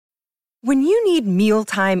When you need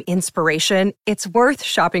mealtime inspiration, it's worth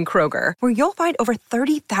shopping Kroger, where you'll find over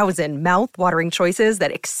 30,000 mouth-watering choices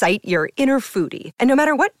that excite your inner foodie. And no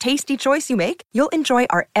matter what tasty choice you make, you'll enjoy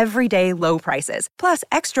our everyday low prices, plus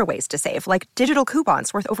extra ways to save, like digital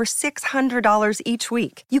coupons worth over $600 each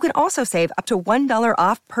week. You can also save up to $1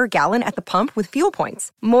 off per gallon at the pump with fuel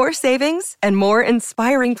points. More savings and more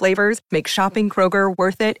inspiring flavors make shopping Kroger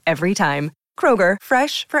worth it every time. Kroger,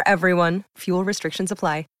 fresh for everyone. Fuel restrictions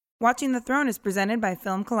apply. Watching the Throne is presented by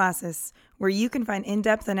Film Colossus, where you can find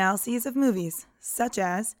in-depth analyses of movies, such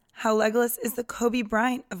as how Legolas is the Kobe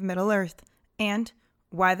Bryant of Middle-earth, and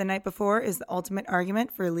why The Night Before is the ultimate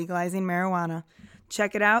argument for legalizing marijuana.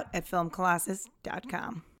 Check it out at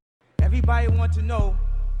filmcolossus.com. Everybody wants to know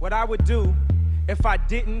what I would do if I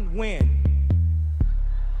didn't win.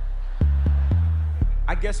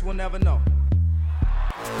 I guess we'll never know.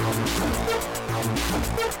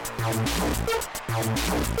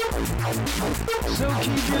 So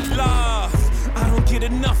keep it love, I don't get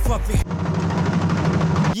enough of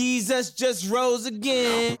it. Jesus just rose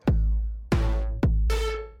again.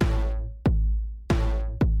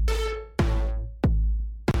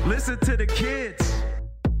 Listen to the kids.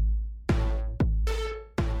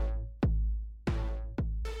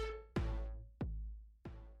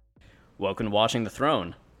 Welcome to Watching the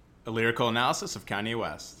Throne. A lyrical analysis of Kanye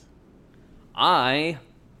West. I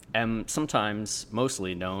am sometimes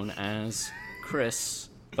mostly known as Chris,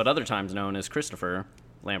 but other times known as Christopher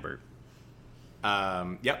Lambert.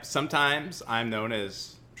 Yep, sometimes I'm known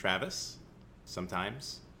as Travis,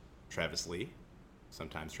 sometimes Travis Lee,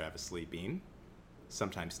 sometimes Travis Lee Bean,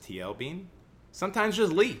 sometimes TL Bean, sometimes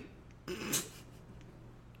just Lee.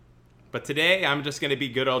 But today I'm just going to be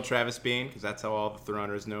good old Travis Bean, because that's how all the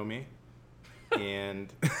Throners know me.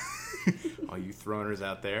 And all you Throners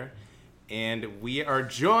out there. And we are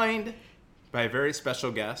joined by a very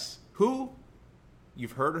special guest who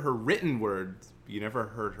you've heard her written words, but you never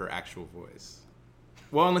heard her actual voice.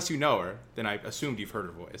 Well, unless you know her, then I assumed you've heard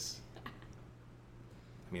her voice.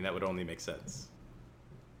 I mean, that would only make sense.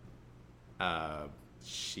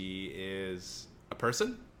 She is a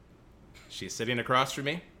person. She's sitting across from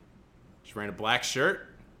me. She's wearing a black shirt.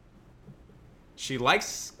 She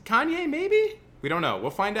likes Kanye, maybe? We don't know.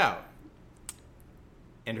 We'll find out.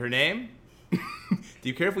 And her name? Do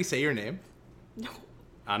you care if we say your name? No.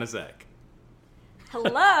 Anna Zek.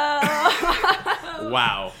 Hello.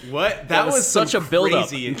 Wow. What? That was such a build-up.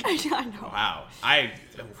 Crazy. I know. Wow.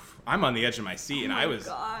 I'm on the edge of my seat, and I was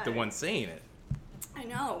the one saying it. I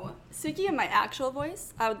know. Speaking of my actual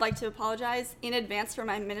voice, I would like to apologize in advance for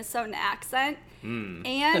my Minnesotan accent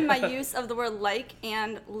and my use of the word like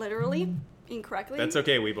and literally incorrectly. That's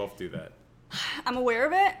okay. We both do that. I'm aware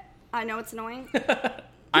of it. I know it's annoying.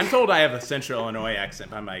 I'm told I have a Central Illinois accent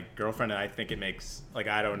by my girlfriend, and I think it makes, like,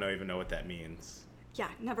 I don't even know what that means. Yeah,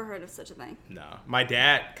 never heard of such a thing. No. My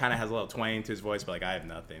dad kind of has a little twang to his voice, but, like, I have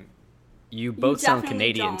nothing. You both sound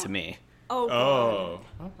definitely Canadian don't. to me. Oh, God. Oh.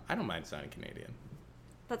 Well, I don't mind sounding Canadian.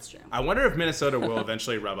 That's true. I wonder if Minnesota will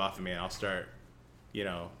eventually rub off of me, and I'll start, doing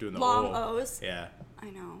the Long whole... O's? Yeah. I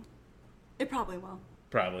know. It probably will.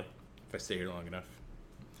 Probably. If I stay here long enough.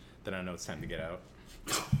 Then I know it's time to get out.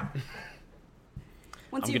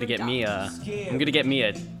 Once I'm you've gonna get me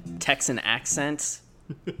a Texan accent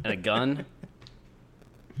and a gun.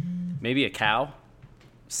 Maybe a cow,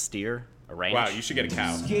 steer, a ranch. Wow, you should get a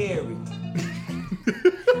cow. Scary.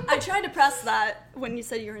 I tried to press that when you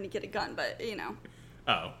said you were going to get a gun, but,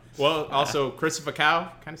 Oh. Well, also, Christopher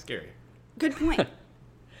Cow, kind of scary. Good point.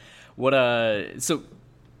 So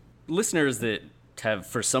listeners that have,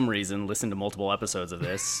 for some reason, listened to multiple episodes of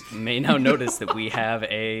this may now notice that we have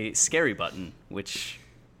a scary button, which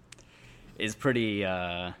is pretty,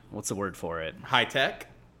 what's the word for it? High tech?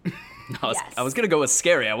 I was going to go with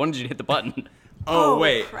scary. I wanted you to hit the button. Oh,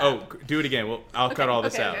 wait. Crap. Oh, do it again. Well, I'll cut all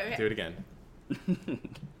this out. Okay. Do it again.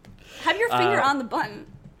 Have your finger on the button.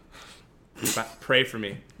 Pray for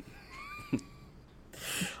me.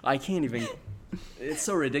 I can't even... It's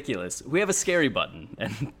so ridiculous. We have a scary button,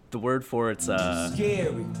 and the word for it's,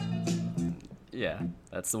 Scary. Yeah,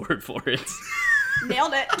 that's the word for it.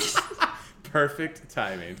 Nailed it. Perfect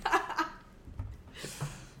timing.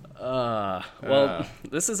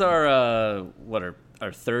 This is our,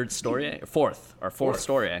 our third story? Fourth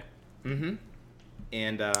story. Mm-hmm.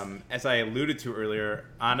 And as I alluded to earlier,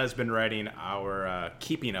 Anna's been writing our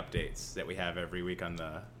keeping updates that we have every week on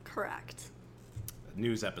the Correct.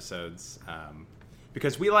 news episodes.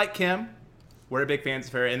 Because we like Kim. We're big fans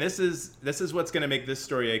of her. And this is what's going to make this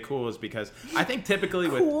story cool, is because I think typically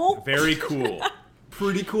with... Cool? Very cool.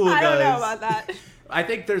 pretty cool, guys. I don't know about that. I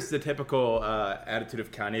think there's the typical attitude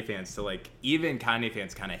of Kanye fans to, like, even Kanye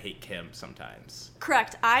fans kind of hate Kim sometimes.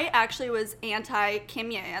 Correct. I actually was anti-Kim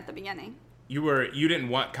Ye at the beginning. You didn't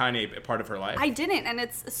want Kanye a part of her life? I didn't, and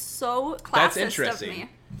it's so classist That's interesting. of me.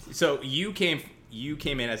 So you came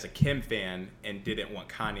in as a Kim fan and didn't want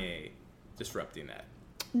Kanye disrupting that.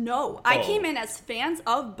 No, I came in as fans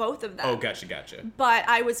of both of them. Oh, gotcha. But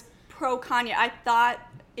I was pro Kanye. I thought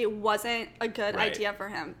it wasn't a good Right. idea for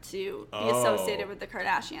him to be associated with the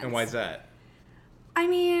Kardashians. And why is that? I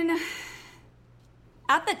mean,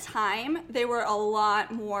 at the time, they were a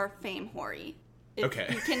lot more fame hoary. If Okay.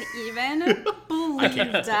 you can even believe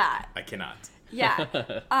that. I cannot. Yeah.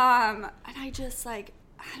 And I just, like,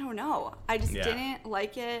 I don't know. I just Yeah. didn't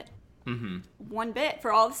like it one bit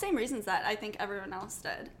for all the same reasons that I think everyone else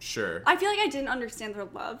did. Sure. I feel like I didn't understand their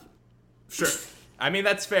love. Sure. I mean,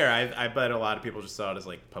 that's fair. I bet a lot of people just saw it as,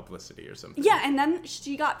 like, publicity or something. Yeah, and then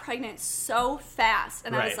she got pregnant so fast,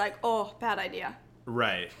 and I was Right. like, oh, bad idea.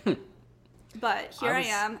 Right. But here I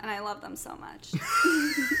am, and I love them so much.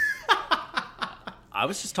 I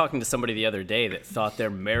was just talking to somebody the other day that thought their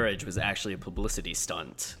marriage was actually a publicity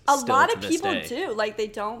stunt. A still lot to of this people day. do. Like, they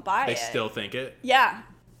don't buy They it. still think it? Yeah.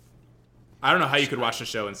 I don't know how you could watch the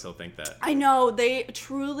show and still think that. I know. They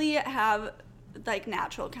truly have, like,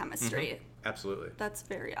 natural chemistry. Absolutely. That's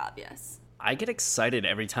very obvious. I get excited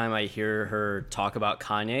every time I hear her talk about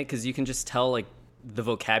Kanye because you can just tell, like, the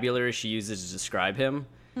vocabulary she uses to describe him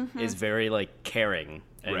is very, like, caring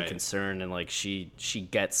and Right. concerned, and, like, she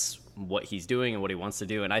gets what he's doing and what he wants to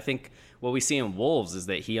do. And I think what we see in Wolves is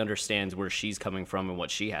that he understands where she's coming from and what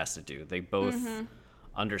she has to do. They both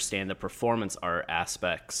understand the performance art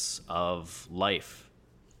aspects of life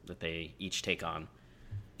that they each take on.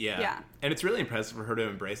 Yeah. And it's really impressive for her to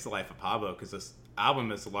embrace the life of Pablo because this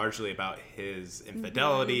album is largely about his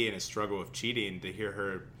infidelity and his struggle with cheating. To hear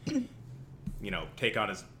her, you know, take on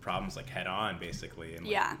his problems, like, head on, basically. And,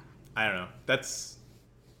 like, Yeah. I don't know. That's...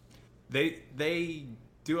 They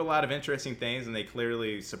do a lot of interesting things, and they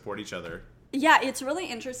clearly support each other. Yeah, it's really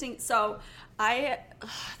interesting. So, this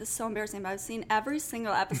is so embarrassing, but I've seen every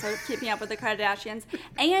single episode of Keeping Up with the Kardashians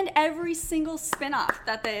and every single spinoff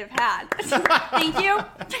that they've had. Thank you.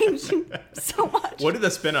 Thank you so much. What are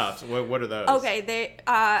the spin-offs? What are those? Okay, they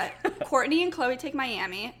Courtney and Khloe Take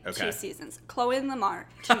Miami, Okay. 2 seasons. Khloe and Lamar,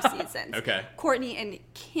 2 seasons. Okay. Courtney and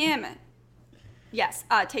Kim, yes,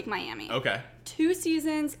 Take Miami. Okay. 2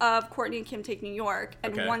 seasons of Courtney and Kim Take New York,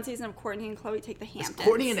 and Okay. 1 season of Courtney and Khloe Take the Is Hamptons.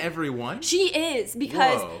 Courtney in every one? She is,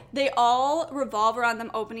 because Whoa. they all revolve around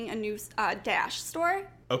them opening a new Dash store.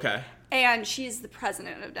 Okay. And she's the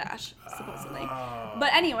president of Dash, supposedly.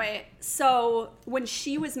 But anyway, so when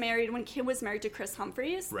Kim was married to Chris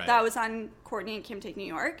Humphries, Right. that was on Courtney and Kim Take New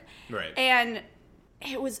York. Right. And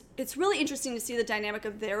it's really interesting to see the dynamic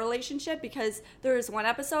of their relationship, because there was one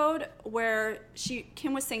episode where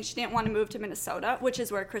Kim was saying she didn't want to move to Minnesota, which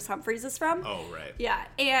is where Chris Humphries is from. Oh, right. Yeah,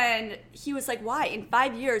 and he was like, why? In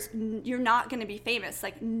 5 years, you're not going to be famous.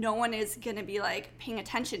 Like, no one is going to be, like, paying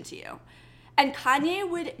attention to you. And Kanye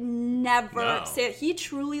would never say it. He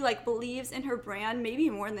truly, like, believes in her brand maybe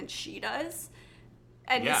more than she does.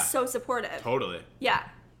 And Yeah. he's so supportive. Totally. Yeah.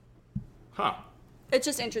 Huh. It's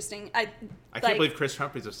just interesting. I can't believe Chris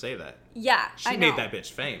Humphries would say that. Yeah, She I know. made that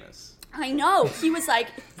bitch famous. I know. He was like,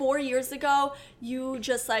 4 years ago, you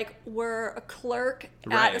just, like, were a clerk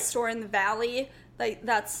at a Right. store in the Valley. Like,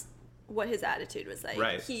 that's what his attitude was like.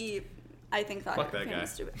 Right. He, I think, thought Fuck that everything guy.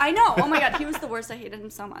 was stupid. I know. Oh, my God. He was the worst. I hated him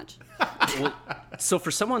so much. Well, so for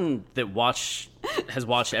someone that has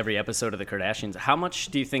watched every episode of the Kardashians, how much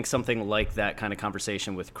do you think something like that kind of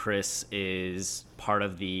conversation with Chris is part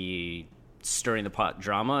of the stirring the pot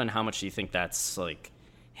drama, and how much do you think that's, like,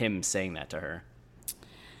 him saying that to her?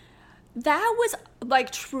 That was,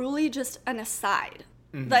 like, truly just an aside.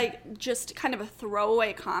 Like, just kind of a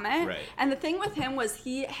throwaway comment. Right. And the thing with him was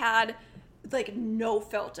he had, like, no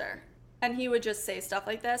filter. And he would just say stuff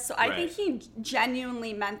like this. So I think he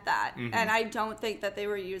genuinely meant that. And I don't think that they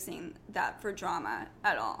were using that for drama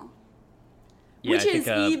at all. Yeah, Which I think,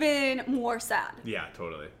 is even more sad. Yeah,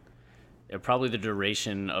 totally. Probably the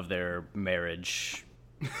duration of their marriage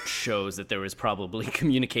shows that there was probably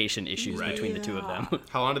communication issues Right. between the two of them.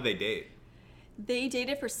 How long did they date? They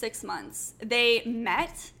dated for 6 months. They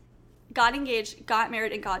met, got engaged, got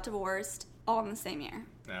married, and got divorced all in the same year,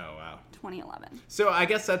 Oh, wow. 2011. So I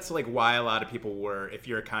guess that's, like, why a lot of people were, if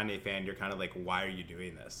you're a Kanye fan, you're kind of like, why are you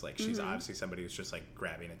doing this? Like, she's obviously somebody who's just, like,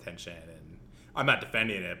 grabbing attention, and I'm not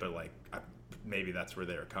defending it, but, like, maybe that's where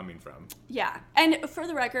they're coming from. Yeah. And for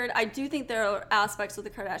the record, I do think there are aspects of the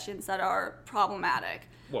Kardashians that are problematic.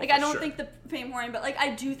 Well, like, I for don't sure. think the fame whoring, but, like,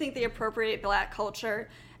 I do think they appropriate black culture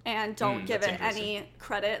and don't give that's it any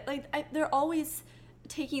credit. Like, they're always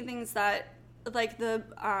taking things that, like, the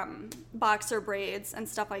boxer braids and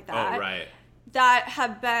stuff like that. Oh, right. That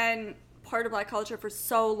have been part of black culture for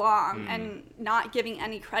so long and not giving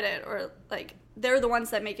any credit, or, like, they're the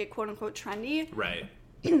ones that make it quote-unquote trendy. Right.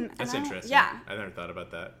 That's interesting. Yeah. I never thought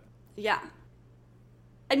about that. Yeah.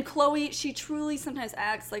 And Khloe, she truly sometimes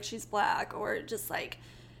acts like she's black, or just, like,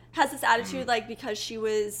 has this attitude, like, because she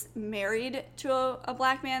was married to a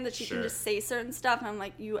black man, that she Sure. can just say certain stuff. And I'm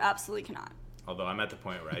like, you absolutely cannot. Although I'm at the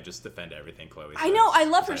point where I just defend everything Khloe says. I know. I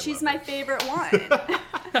love her. 'cause She's love my her. favorite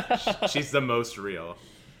one. She's the most real.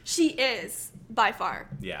 She is, by far.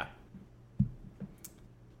 Yeah.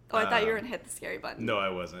 Oh, I thought you were going to hit the scary button. No, I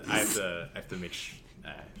wasn't. I have to make sure.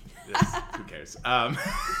 Who cares?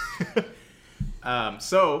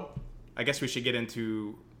 So, I guess we should get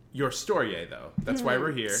into your story, though. That's why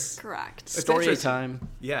we're here. Correct. It's Story interesting. time.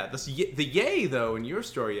 Yeah, the yay, though, in your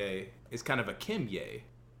story is kind of a Kim yay.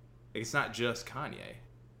 It's not just Kanye.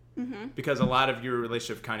 Mm-hmm. Because a lot of your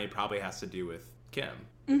relationship with Kanye probably has to do with Kim.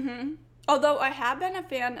 Mm-hmm. Although I have been a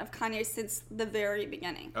fan of Kanye since the very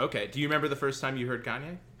beginning. Okay. Do you remember the first time you heard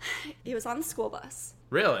Kanye? He was on the school bus.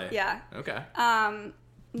 Really? Yeah. Okay.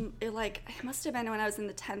 It must have been when I was in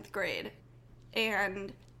the 10th grade,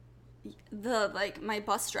 and my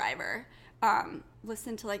bus driver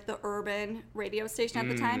listened to, like, the urban radio station at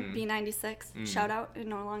the time, B96. Shout out, it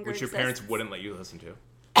no longer Which your exists. parents wouldn't let you listen to.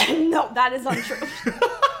 No, that is untrue.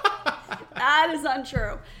 That is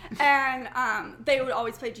untrue. And they would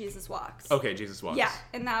always play Jesus Walks. Okay, Jesus Walks. Yeah,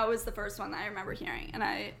 and that was the first one that I remember hearing, and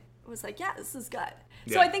I was like, yeah, this is good.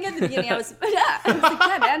 So Yeah. I think at the beginning I was like,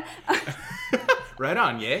 yeah, man. Right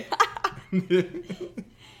on, yay.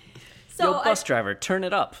 So Yo, bus driver, turn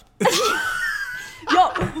it up.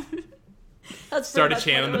 Yo. That's Started pretty much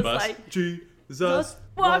chanting what the it was bus. like. Jesus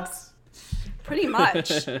Walks. Pretty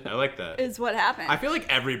much I like that. is what happened. I feel like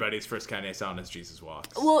everybody's first Kanye song is Jesus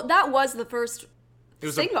Walks. Well, that was the first It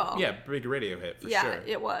was single. a big radio hit for Yeah, sure.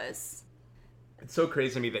 it was. It's so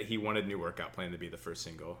crazy to me that he wanted New Workout Plan to be the first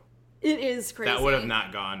single. It is crazy. That would have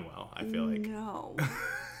not gone well, I feel like. No.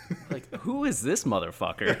 Like, who is this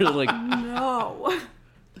motherfucker? Like, No.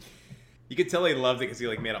 You could tell he loved it because he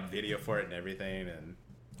like made a video for it and everything, and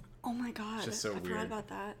Oh my god. Just so I weird. forgot about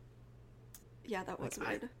that. Yeah, that was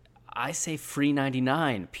weird. I say free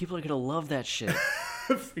 99. People are gonna love that shit.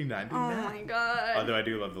 free 99. Oh my god. Although I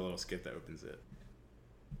do love the little skit that opens it.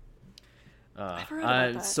 I forgot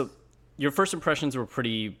about that. So, your first impressions were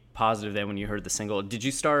pretty positive then when you heard the single. When did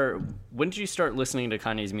you start listening to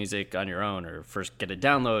Kanye's music on your own, or first get it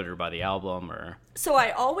downloaded, or buy the album, or? So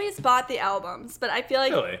I always bought the albums, but I feel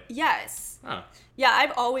like Really? yes. Huh. Yeah,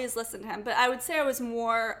 I've always listened to him, but I would say I was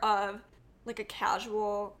more of like a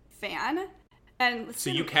casual fan. And So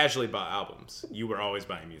you casually bought albums. You were always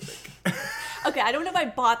buying music. okay, I don't know if I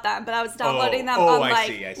bought them, but I was downloading them Oh, on I like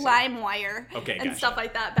see. LimeWire Okay, and gotcha. stuff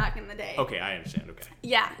like that back in the day. Okay, I understand. Okay.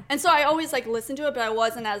 Yeah, and so I always like listened to it, but I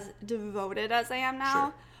wasn't as devoted as I am now.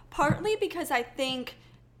 Sure. Partly because I think,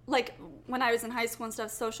 like when I was in high school and stuff,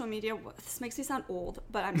 social media. This makes me sound old,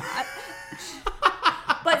 but I'm not.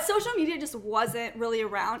 But social media just wasn't really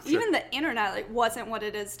around. Sure. Even the internet like wasn't what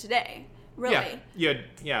it is today. Really.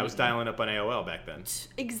 Yeah, I was dialing up on AOL back then.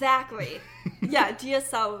 Exactly. Yeah,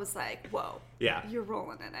 DSL was like, whoa. Yeah. You're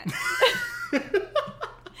rolling in it.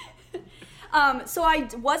 So I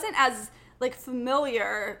wasn't as like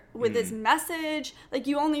familiar with his message. Like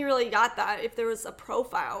you only really got that if there was a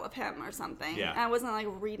profile of him or something. Yeah. And I wasn't like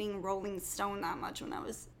reading Rolling Stone that much when I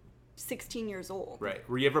was 16 years old. Right.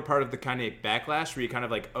 Were you ever part of the Kanye backlash? Were you kind of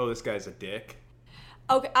like, oh, this guy's a dick?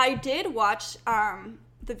 Okay, I did watch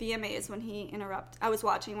the VMAs when he interrupted. I was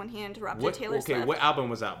watching when he interrupted Taylor Swift. What album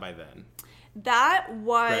was out by then? That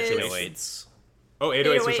was Congratulations. Oh,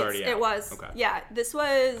 808s was already out. It was. Okay. Yeah, this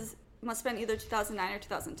must have been either 2009 or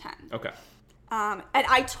 2010. Okay. And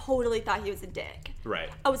I totally thought he was a dick. Right.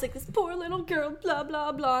 I was like, this poor little girl, blah,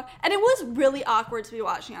 blah, blah. And it was really awkward to be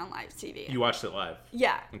watching on live TV. You watched it live?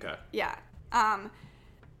 Yeah. Okay. Yeah.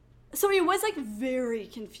 So it was like very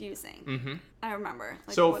confusing. Mm-hmm. I remember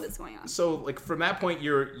what is going on. So like from that point,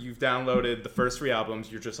 you've downloaded the first 3 albums.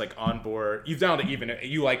 You're just like on board. You've downloaded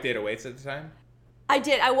you liked 808s at the time? I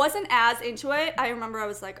did. I wasn't as into it. I remember I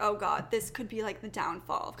was like, oh God, this could be like the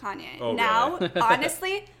downfall of Kanye. Oh, now, really?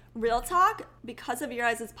 honestly, real talk, because of your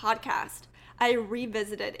guys' podcast, I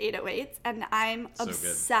revisited 808s and I'm So good.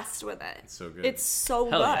 obsessed with it. It's so good. It's so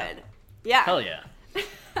Hell good. Yeah. Hell yeah.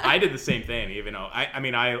 I did the same thing, even though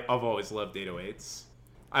I've always loved 808s.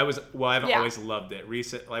 I haven't always loved it.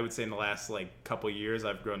 I would say in the last like couple years,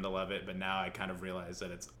 I've grown to love it, but now I kind of realize that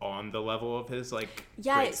it's on the level of his like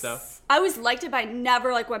great stuff. I always liked it, but I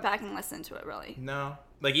never like went back and listened to it really. No,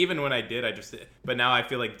 like even when I did, but now I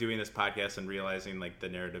feel like doing this podcast and realizing like the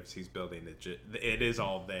narratives he's building, it is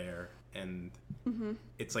all there, and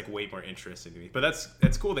it's like way more interesting to me. But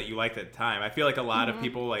that's cool that you liked it at the time. I feel like a lot of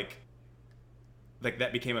people like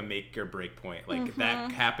that became a make or break point. Like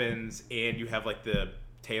that happens, and you have like the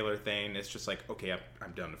Taylor thing. It's just like, okay,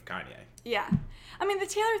 I'm done with Kanye. Yeah, I mean the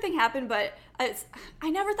Taylor thing happened, but I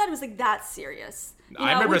never thought it was like that serious.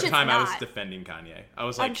 I remember at the time I was defending Kanye. I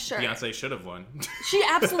was like, Beyonce should have won. She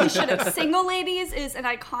absolutely should have. Single Ladies is an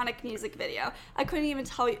iconic music video. I couldn't even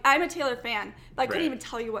tell you. I'm a Taylor fan, but I couldn't even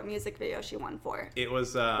tell you what music video she won for. It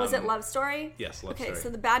was. Was it Love Story? Yes, Love Story. Okay, so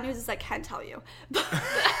the bad news is I can't tell you.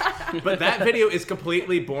 But that video is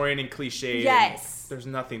completely boring and cliched. Yes. There's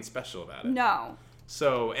nothing special about it. No.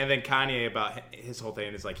 So, and then Kanye, about his whole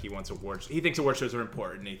thing is like he thinks award shows are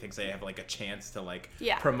important, and he thinks they have like a chance to like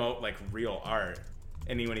promote like real art.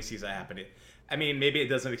 And when he sees that happening, I mean, maybe it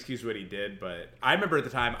doesn't excuse what he did, but I remember at the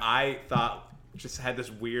time I just had this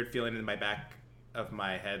weird feeling in my back of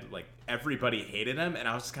my head, like everybody hated him, and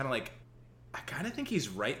I was just kind of like, I kind of think he's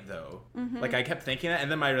right though. Like I kept thinking that, and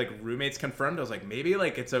then my like roommates confirmed. I was like, maybe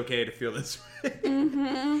like it's okay to feel this way.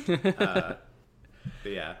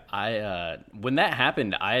 But yeah, when that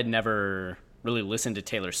happened, I had never really listened to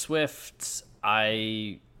Taylor Swift.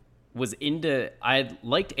 I had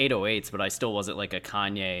liked 808s, but I still wasn't like a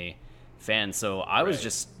Kanye fan. So I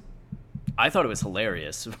thought it was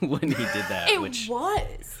hilarious when he did that. It was.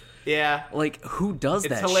 Yeah. Like, who does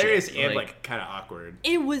that? It's hilarious shit? and like kind of awkward.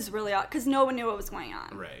 It was really odd because no one knew what was going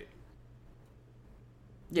on. Right.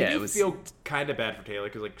 Yeah, it was. Feel kind of bad for Taylor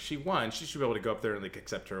because like she won, she should be able to go up there and like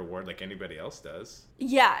accept her award like anybody else does.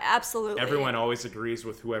 Yeah, absolutely. Everyone always agrees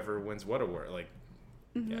with whoever wins what award. Like,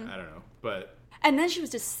 yeah, I don't know, but. And then she was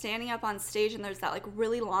just standing up on stage, and there's that like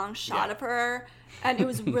really long shot of her, and it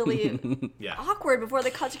was really awkward before they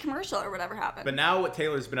cut to commercial or whatever happened. But now what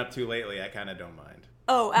Taylor's been up to lately, I kind of don't mind.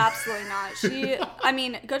 Oh, absolutely not. I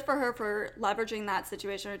mean, good for her for leveraging that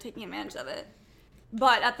situation or taking advantage of it.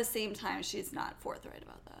 But at the same time, she's not forthright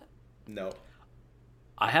about that. No.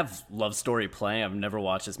 I have Love Story playing. I've never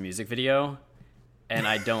watched this music video, and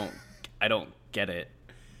I don't get it.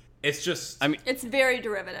 It's just, it's very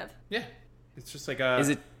derivative. Yeah. It's just like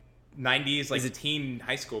a 90s like teen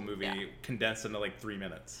high school movie condensed into like 3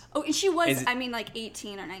 minutes. Oh, and she was, like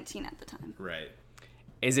 18 or 19 at the time. Right.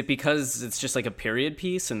 Is it because it's just like a period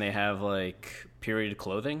piece and they have like period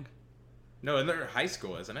clothing? No, in their high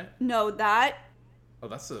school, isn't it? No, that. Oh,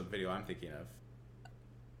 that's the video I'm thinking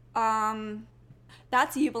of.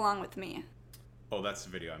 That's You Belong With Me. Oh, that's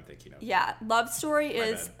the video I'm thinking of. Yeah, Love Story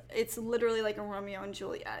it's literally like a Romeo and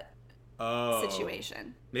Juliet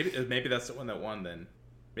situation. Maybe that's the one that won then.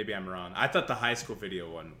 Maybe I'm wrong. I thought the high school video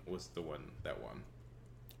one was the one that won.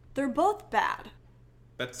 They're both bad.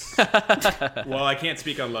 That's well, I can't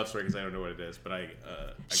speak on Love Story because I don't know what it is, but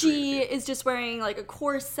she is just wearing like a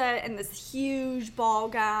corset and this huge ball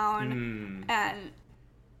gown, and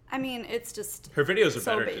I mean it's just her videos are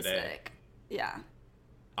so better basic. today. Yeah.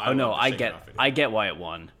 I get why it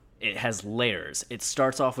won. It has layers. It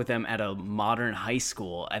starts off with them at a modern high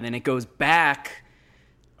school, and then it goes back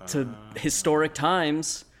to historic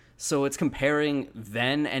times. So it's comparing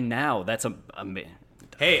then and now. That's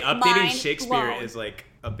hey, updating Shakespeare is like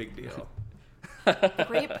a big deal.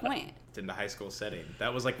 Great point. It's in the high school setting.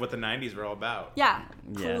 That was like what the 90s were all about. Yeah.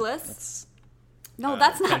 Clueless. No,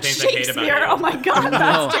 that's not Shakespeare. Oh my god,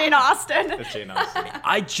 that's Jane Austen. That's Jane Austen.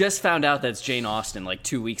 I just found out that's Jane Austen like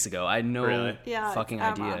 2 weeks ago. I had no fucking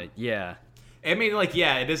idea. Yeah. I mean, like,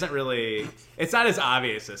 yeah, it isn't really. It's not as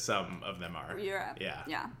obvious as some of them are. Yeah.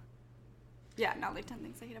 Not like 10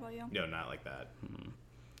 Things I Hate About You. No, not like that.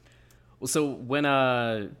 Well, so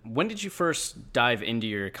when did you first dive into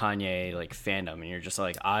your Kanye like fandom, and you're just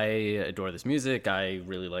like, I adore this music, I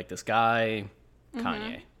really like this guy,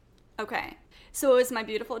 Kanye? Okay, so it was My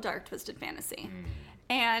Beautiful Dark Twisted Fantasy,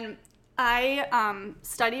 and I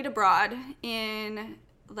studied abroad in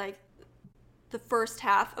like the first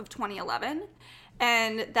half of 2011,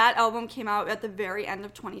 and that album came out at the very end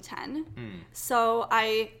of 2010. So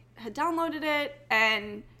I had downloaded it,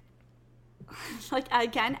 and like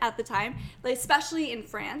again at the time, like especially in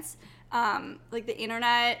France, like the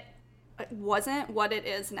internet wasn't what it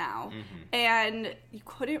is now, and you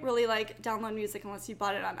couldn't really like download music unless you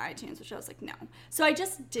bought it on iTunes, which I was like no. So I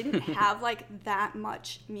just didn't have like that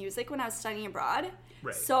much music when I was studying abroad.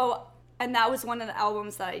 Right. So, and that was one of the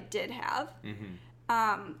albums that I did have.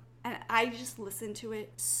 And I just listened to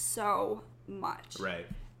it so much. Right.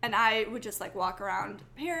 And I would just like walk around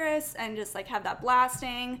Paris and just like have that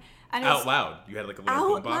blasting. And Out loud. You had like a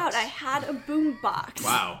little out boombox? loud. I had a boombox.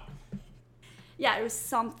 Wow. Yeah, it was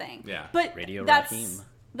something. Yeah. But Radio that's Raheem.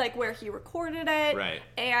 like where he recorded it. Right.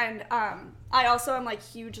 And I also am like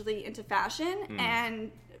hugely into fashion,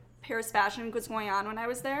 and Paris Fashion Week was going on when I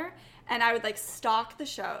was there, and I would like stalk the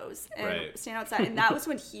shows and Right. stand outside. And that was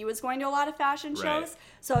when he was going to a lot of fashion shows. Right.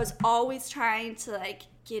 So I was always trying to like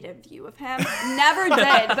get a view of him. Never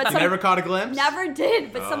did, but You some, never caught a glimpse? never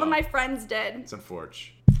did, but some Oh. of my friends did. It's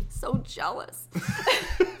unfortunate. So jealous.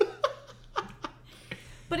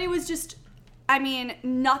 But it was just, I mean,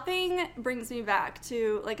 nothing brings me back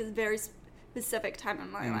to like a very specific time in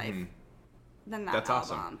my life than that That's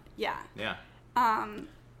album. awesome. Yeah. Yeah. And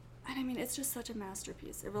I mean, it's just such a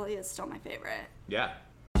masterpiece. It really is still my favorite. Yeah.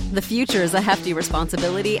 The future is a hefty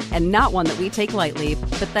responsibility and not one that we take lightly.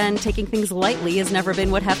 But then taking things lightly has never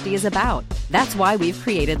been what Hefty is about. That's why we've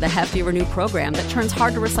created the Hefty Renew program that turns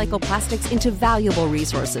hard-to-recycle plastics into valuable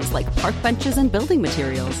resources like park benches and building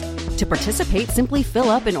materials. To participate, simply fill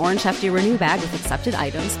up an orange Hefty Renew bag with accepted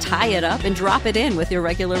items, tie it up, and drop it in with your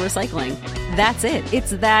regular recycling. That's it.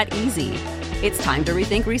 It's that easy. It's time to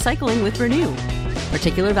rethink recycling with Renew.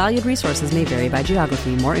 Particular valued resources may vary by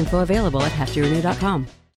geography. More info available at heftyrenew.com.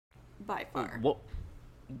 By far.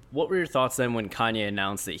 What were your thoughts then when Kanye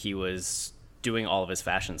announced that he was doing all of his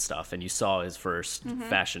fashion stuff and you saw his first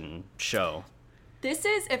fashion show? This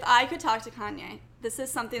is, if I could talk to Kanye, this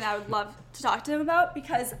is something I would love to talk to him about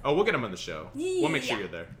because... Oh, we'll get him on the show. We'll make sure Yeah. you're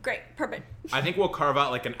there. Great. Perfect. I think we'll carve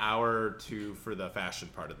out like an hour or two for the fashion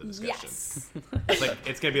part of the discussion. Yes.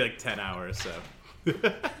 It's going to be like 10 hours, so.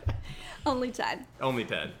 Only 10. Only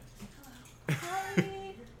 10.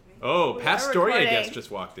 Oh, Pat are Story, I recording. guess,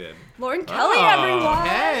 just walked in. Lauren Kelly, Oh, everyone.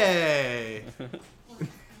 Hey!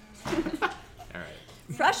 All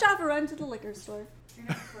right. Fresh off a run to the liquor store.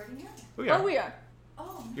 We are. Oh, we are.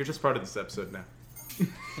 You're just part of this episode now.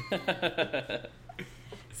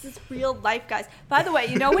 This is real life, guys. By the way,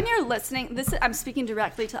 you know when you're listening, I'm speaking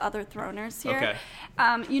directly to other throners here.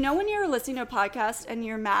 Okay. You know when you're listening to a podcast and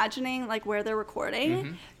you're imagining like where they're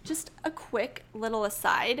recording? Just a quick little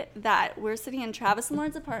aside that we're sitting in Travis and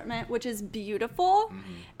Lauren's apartment, which is beautiful.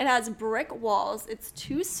 It has brick walls. It's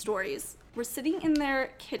 2 stories. We're sitting in their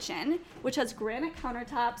kitchen, which has granite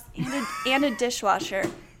countertops and a dishwasher.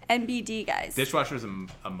 NBD, guys. Dishwasher's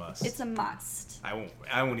a must. It's a must. I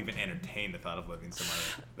won't even entertain the thought of living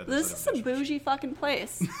somewhere that This doesn't is have a dishwasher. bougie fucking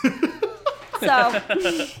place. So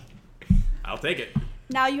I'll take it.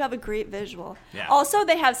 now you have a great visual. Yeah. Also,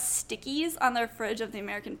 they have stickies on their fridge of the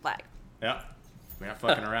American flag. Yeah. We're not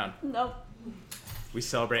fucking around. Nope. We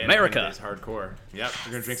celebrate America. Independence Day's hardcore. Yep.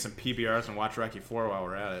 We're going to drink some PBRs and watch Rocky IV while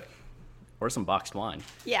we're at it. Or some boxed wine?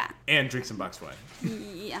 Yeah. And drink some boxed wine.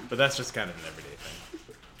 Yeah. But that's just kind of an everyday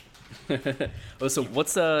thing. Oh, so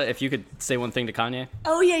what's if you could say one thing to Kanye?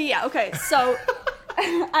 Oh, yeah. Okay. So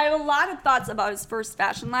I have a lot of thoughts about his first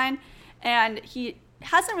fashion line, and he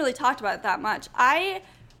hasn't really talked about it that much. I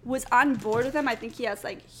was on board with him. I think he has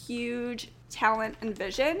like huge talent and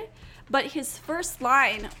vision, but his first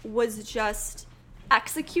line was just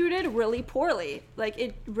executed really poorly. Like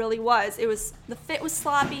it really was. The fit was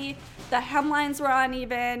sloppy, the hemlines were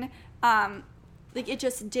uneven. Like it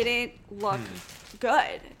just didn't look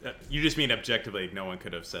good. You just mean objectively, no one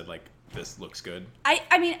could have said, like, this looks good?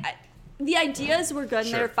 I mean, the ideas were good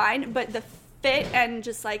and they were Sure. fine, but the fit and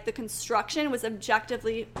just like the construction was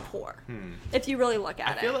objectively poor. If you really look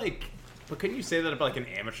at I feel like, but couldn't you say that about, like, an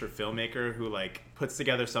amateur filmmaker who, like, puts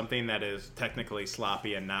together something that is technically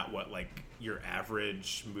sloppy and not what, like, your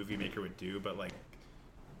average movie maker would do,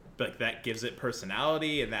 but that gives it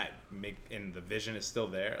personality and and the vision is still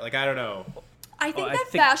there? Like, I don't know. I think I that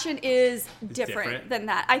think- fashion is different different? than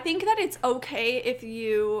that. I think that it's okay if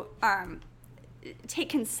you take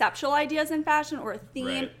conceptual ideas in fashion or a theme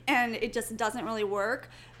Right. and it just doesn't really work.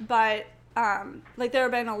 But like there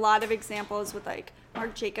have been a lot of examples with like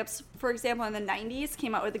Marc Jacobs, for example, in the 90s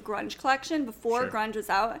came out with a grunge collection before Sure. grunge was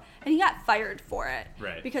out, and he got fired for it.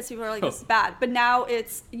 Right. Because people were like, this is bad. But now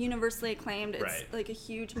it's universally acclaimed. It's Right. like a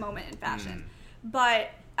huge moment in fashion. But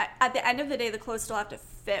at the end of the day, the clothes still have to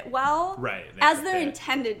fit well. Right, they As have to they're fit.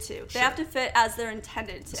 intended to. They Sure. have to fit as they're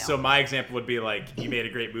intended to. So my example would be, like, you made a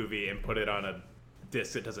great movie and put it on a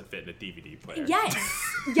disc that doesn't fit in a DVD player. Yes.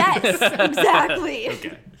 Yes. Exactly.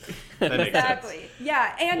 Okay. That makes Exactly. sense.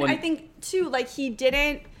 Yeah. And I think, too, like, he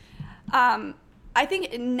didn't. I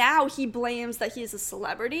think now he blames that he's a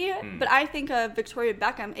celebrity, but I think of Victoria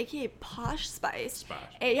Beckham, aka Posh Spice. Posh.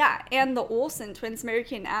 Yeah, and the Olsen twins, Mary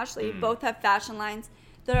Kate and Ashley, both have fashion lines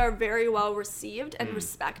that are very well received and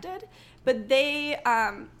respected. But they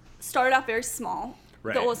started off very small.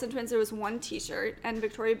 Right. The Olsen twins, it was one t-shirt, and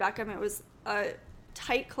Victoria Beckham, it was a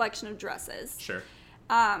tight collection of dresses. Sure.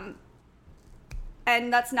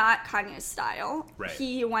 And that's not Kanye's style. Right.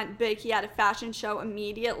 He went big. He had a fashion show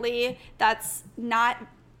immediately. That's not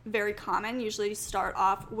very common. Usually you start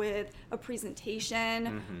off with a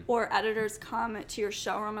presentation or editors come to your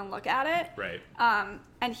showroom and look at it. Right.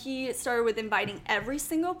 And he started with inviting every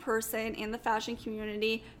single person in the fashion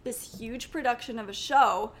community, this huge production of a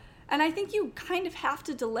show. And I think you kind of have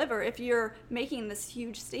to deliver if you're making this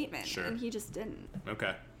huge statement. Sure. And he just didn't.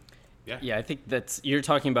 Okay. Yeah, I think you're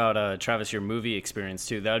talking about, Travis, your movie experience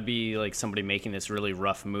too. That would be like somebody making this really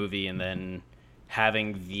rough movie and then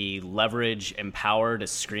having the leverage and power to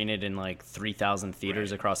screen it in like 3,000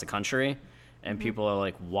 theaters across the country. And people are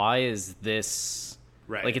like, why is this...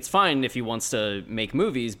 Right. Like, it's fine if he wants to make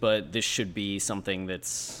movies, but this should be something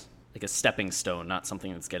that's like a stepping stone, not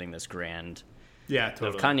something that's getting this grand. Yeah,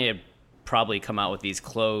 So totally. if Kanye had probably come out with these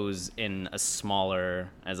clothes in a smaller,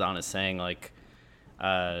 as Anna's saying, like...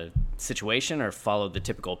 situation or followed the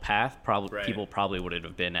typical path, people probably wouldn't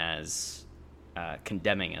have been as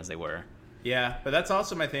condemning as they were. Yeah, but that's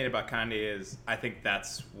also my thing about Kanye is I think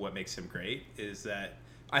that's what makes him great, is that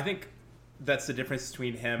I think that's the difference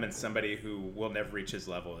between him and somebody who will never reach his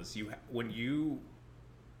level is when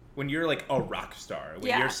you're like a rock star,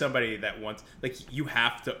 when you're somebody that wants, like, you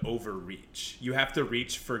have to overreach. You have to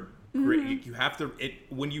reach for great. You have to,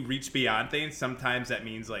 when you reach beyond things, sometimes that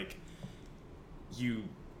means like you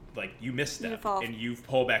misstep and you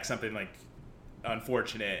pull back something like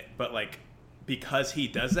unfortunate, but like because he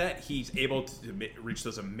does that, he's able to reach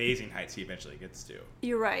those amazing heights he eventually gets to.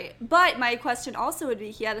 You're right. But my question also would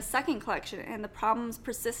be, he had a second collection and the problems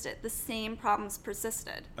persisted. The same problems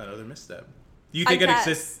persisted. Another misstep. Do you think it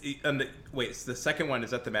exists? Wait, so the second one,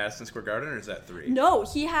 is that the Madison Square Garden or is that 3? No,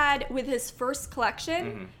 he had, with his first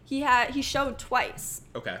collection, he showed twice.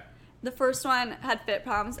 Okay. The first one had fit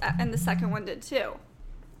problems, and the second one did too.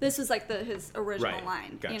 This was like his original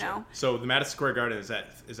line, Gotcha. you know. So the Madison Square Garden, is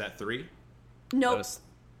that 3? Nope.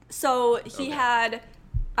 So he had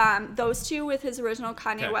those two with his original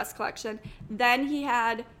Kanye West collection. Then he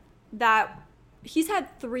had he's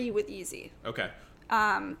had 3 with Yeezy. Okay.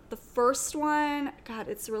 The first one, God,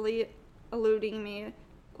 it's really eluding me,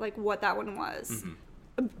 like what that one was.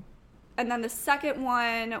 And then the second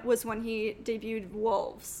one was when he debuted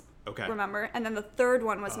Wolves. Okay. Remember? And then the third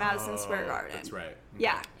one was Madison Square Garden. That's right.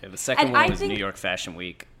 Yeah. The second one was New York Fashion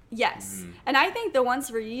Week. Yes. And I think the ones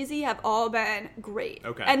for Yeezy have all been great.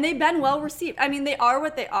 Okay. And they've been well received. I mean, they are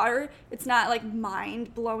what they are. It's not like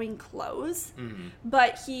mind-blowing clothes,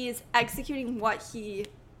 but he's executing what he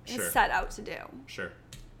has set out to do. Sure.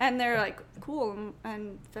 And they're like cool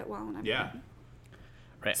and fit well and everything. Yeah.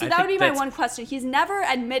 Right. So that would be my one question. He's never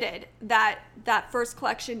admitted that first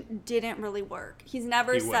collection didn't really work. He's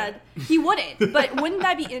never said he wouldn't. But wouldn't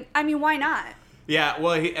that be? I mean, why not? Yeah.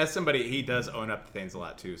 Well, as somebody, he does own up to things a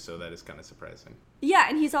lot too, so that is kind of surprising. Yeah,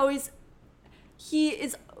 and he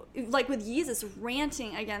is like with Yeezus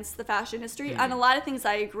ranting against the fashion industry on a lot of things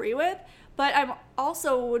I agree with. But I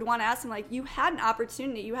also would want to ask him, like, you had an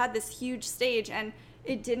opportunity, you had this huge stage, and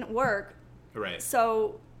it didn't work. Right.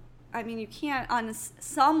 So, I mean, you can't, on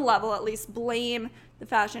some level at least, blame the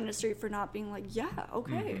fashion industry for not being like, yeah,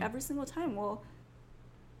 okay, every single time we'll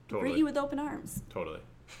greet you with open arms. Totally.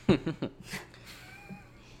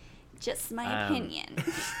 Just my opinion.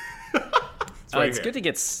 It's good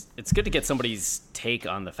to get somebody's take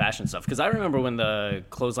on the fashion stuff, because I remember when the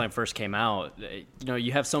clothesline first came out,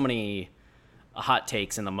 you have so many hot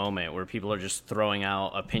takes in the moment where people are just throwing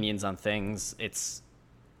out opinions on things. It's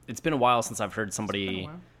been a while since I've heard somebody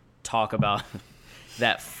talk about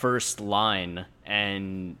that first line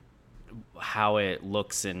and how it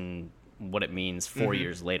looks and what it means 4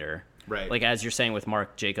 years later. Right. Like, as you're saying with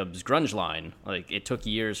Marc Jacobs' grunge line, like, it took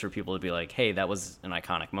years for people to be like, hey, that was an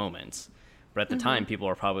iconic moment. But at the time, people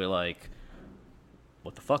are probably like,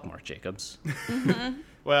 what the fuck, Marc Jacobs?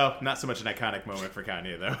 Well, not so much an iconic moment for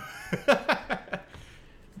Kanye, though.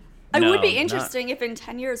 It would be interesting if in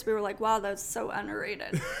 10 years we were like, wow, that's so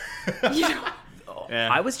underrated. Yeah.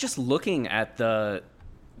 I was just looking at the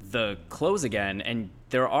clothes again, and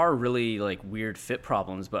there are really like weird fit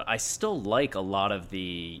problems, but I still like a lot of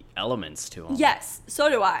the elements to them. Yes, so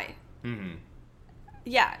do I.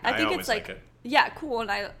 Yeah, I think always it's like it. yeah, cool,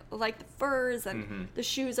 and I like the furs and the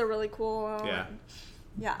shoes are really cool. Yeah.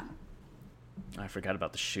 Yeah. I forgot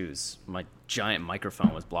about the shoes. My giant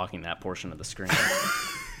microphone was blocking that portion of the screen.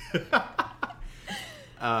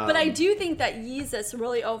 But I do think that Yeezus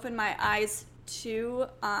really opened my eyes to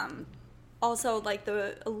also like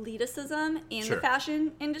the elitism in Sure. the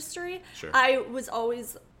fashion industry. Sure. I was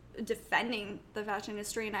always defending the fashion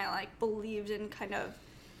industry, and I like believed in kind of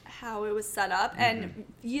how it was set up, and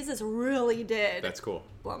Yeezus really did. That's cool.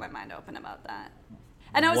 Blow my mind open about that.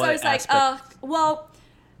 And I was What always like, aspect- well,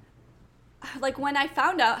 like when I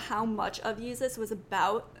found out how much of Yeezus was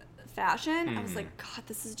about fashion, I was like, God,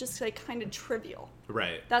 this is just like kind of trivial.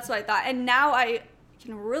 Right. That's what I thought. And now I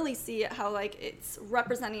can really see how like it's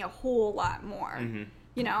representing a whole lot more,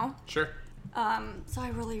 you know? Sure. So I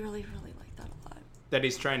really, really, really like that a lot. That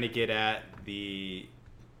he's trying to get at the,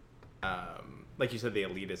 like you said, the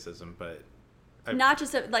elitism, but Not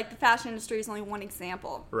just like the fashion industry is only one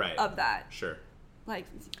example right. of that. Sure. Like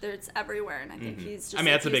there's everywhere, and I think he's just. I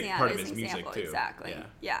mean, that's a big using part that of as his an music, example. too. Exactly. Yeah.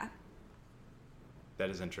 Yeah. That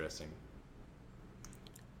is interesting.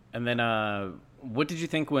 And then, what did you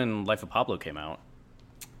think when Life of Pablo came out?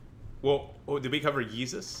 Well, did we cover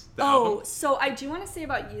Yeezus? The Oh, album? so I do want to say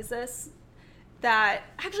about Yeezus that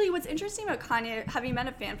actually what's interesting about Kanye, having been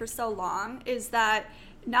a fan for so long, is that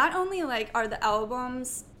not only like are the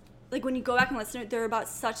albums, like when you go back and listen to it, they're about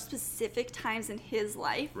such specific times in his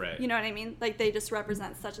life. Right. You know what I mean? Like they just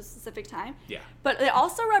represent such a specific time. Yeah. But they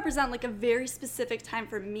also represent like a very specific time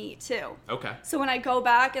for me too. Okay. So when I go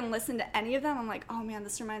back and listen to any of them, I'm like, oh man,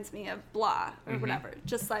 this reminds me of blah or whatever.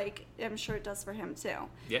 Just like I'm sure it does for him too.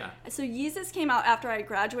 Yeah. So Yeezus came out after I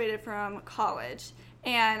graduated from college,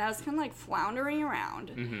 and I was kind of like floundering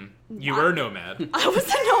around. You were a nomad. I was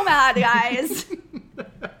a nomad, guys.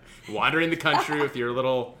 Wandering the country with your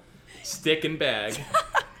little stick and bag.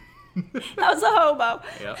 I was a hobo.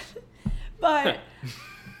 Yep. But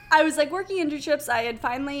I was like working internships. I had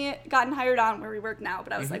finally gotten hired on where we work now,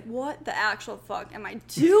 but I was like, what the actual fuck am I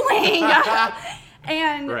doing?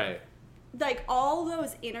 And Right. like all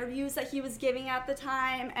those interviews that he was giving at the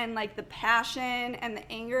time, and like the passion and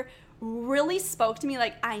the anger really spoke to me.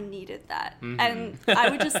 Like I needed that. And I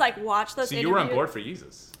would just like watch those So interviews. you were on board for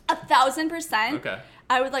Yeezus. 1,000%. Okay.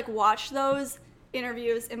 I would like watch those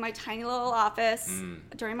interviews in my tiny little office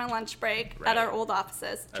during my lunch break Right. at our old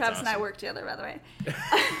offices. Travis and I awesome. work together, by the way.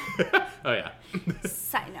 Oh, yeah.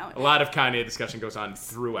 Side note. A lot of Kanye discussion goes on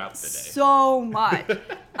throughout the day. So much.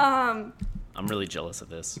 I'm really jealous of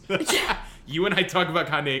this. You and I talk about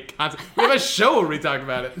Kanye constantly. We have a show where we talk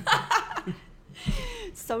about it.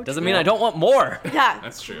 So Doesn't true. mean I don't want more. Yeah.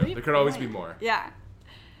 That's true. Great There could always be point. more. Yeah.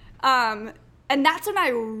 And that's when I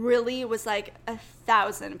really was like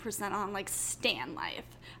 1,000% on like Stan life.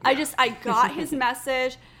 I got his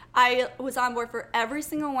message. I was on board for every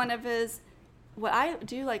single one of his, what I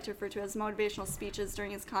do like to refer to as motivational speeches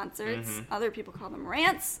during his concerts. Other people call them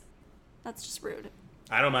rants. That's just rude.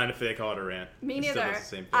 I don't mind if they call it a rant. Me It still neither. does the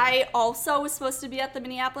same thing. I also was supposed to be at the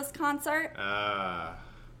Minneapolis concert.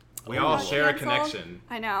 We all Got share a canceled. connection.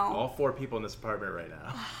 I know. All 4 people in this apartment right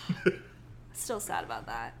now. Still sad about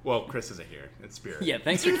that. Well, Chris isn't here. In spirit. Yeah,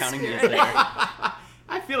 thanks for counting me as there.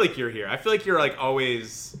 I feel like you're here. I feel like you're like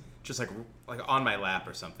always just like on my lap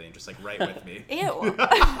or something, just like right with me. Ew.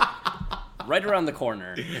 Right around the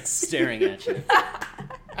corner. It's staring at you.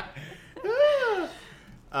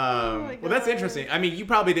 Well, that's interesting. I mean, you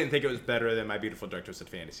probably didn't think it was better than My Beautiful Dark Twisted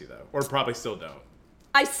Fantasy, though, or probably still don't.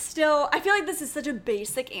 I feel like this is such a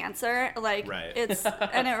basic answer. Like, Right. it's,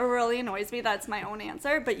 and it really annoys me that it's my own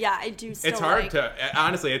answer. But yeah, I do still It's hard like, to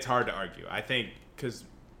honestly. It's hard to argue. I think because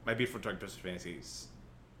My Beautiful Dark Twisted Fantasy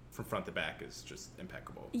from front to back is just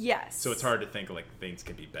impeccable. Yes. So it's hard to think like things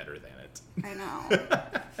can be better than it. I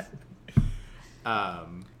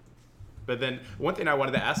know. But then one thing I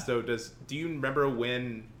wanted to ask though, do you remember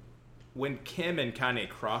when Kim and Kanye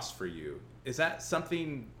crossed for you? Is that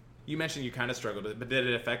something you mentioned you kind of struggled with, but did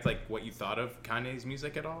it affect like what you thought of Kanye's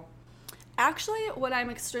music at all? Actually, what I'm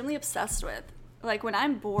extremely obsessed with, like when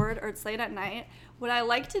I'm bored or it's late at night, what I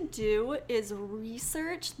like to do is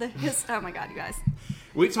research the oh my god, you guys.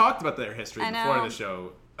 We talked about their history I before know. the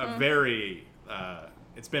show. A very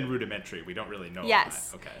it's been rudimentary. We don't really know.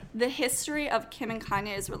 Yes. All that. Okay. The history of Kim and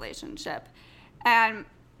Kanye's relationship. And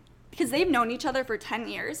because they've known each other for 10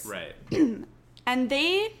 years. Right. And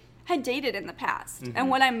they had dated in the past. Mm-hmm. And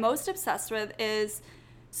what I'm most obsessed with is,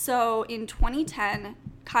 so in 2010,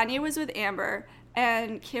 Kanye was with Amber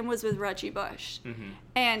and Kim was with Reggie Bush. Mm-hmm.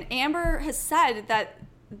 And Amber has said that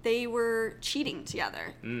they were cheating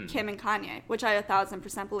together, Kim and Kanye, which I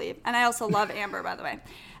 1,000% believe. And I also love Amber, by the way.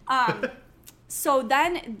 So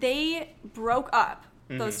then they broke up,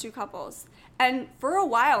 those two couples. And for a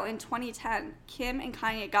while in 2010, Kim and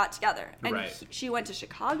Kanye got together. And Right. she went to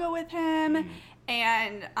Chicago with him.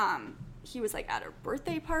 And he was like at her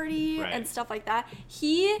birthday party Right. and stuff like that.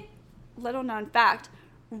 He, little known fact,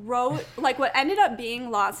 wrote, like, what ended up being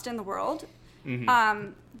Lost in the World,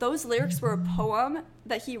 those lyrics were a poem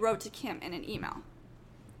that he wrote to Kim in an email.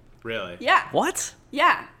 Really? Yeah. What?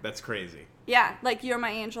 Yeah. That's crazy. Yeah. Like, you're my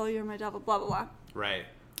angel, you're my devil, blah, blah, blah. Right.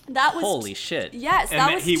 That was... Holy shit. Yes, And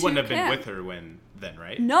that was he to wouldn't have been Kim. with her then,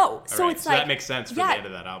 right? No. So Alright, it's so like... that makes sense for yeah, the end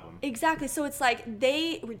of that album. Exactly. So it's like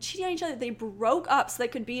they were cheating on each other. They broke up so they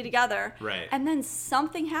could be together. Right. And then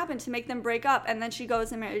something happened to make them break up. And then she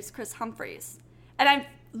goes and marries Chris Humphries. And I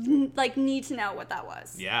like need to know what that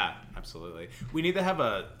was. Yeah, absolutely. We need to have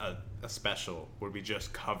a special where we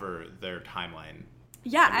just cover their timeline.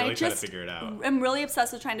 Yeah, and really I try just to figure it out. I'm really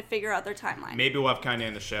obsessed with trying to figure out their timeline. Maybe we'll have Kanye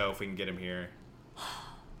on the show if we can get him here.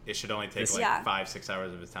 It should only take like Yeah. 5-6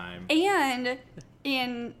 hours of his time. And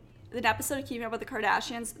in an episode of Keeping Up with the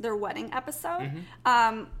Kardashians, their wedding episode,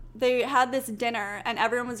 they had this dinner and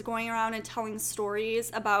everyone was going around and telling stories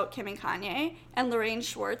about Kim and Kanye. And Lorraine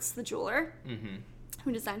Schwartz, the jeweler,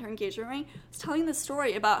 who designed her engagement ring, was telling the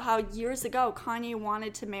story about how years ago Kanye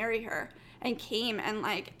wanted to marry her and came and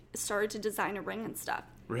like started to design a ring and stuff.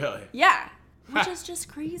 Really? Yeah, which is just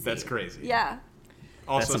crazy. That's crazy. Yeah.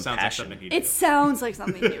 Also That's some sounds passion. like something he'd It do. sounds like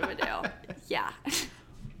something you would do. Yeah.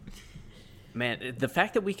 Man, the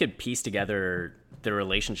fact that we could piece together the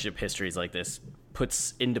relationship histories like this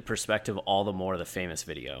puts into perspective all the more the famous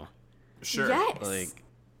video. Sure. Yes. Like,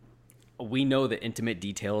 we know the intimate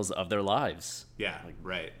details of their lives. Yeah,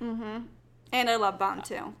 right. And I love Bond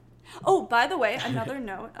too. Oh, by the way, another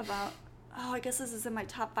note about, I guess this is in my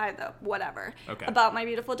top 5 though, whatever. Okay. About My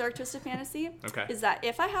Beautiful Dark Twisted Fantasy. Okay. Is that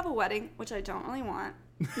if I have a wedding, which I don't really want,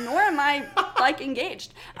 nor am I like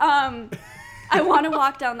engaged, I want to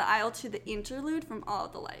walk down the aisle to the interlude from All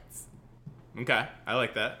of the Lights. Okay, I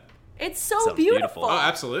like that. It's so Sounds beautiful. beautiful. Oh,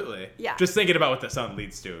 absolutely. Yeah. Just thinking about what the song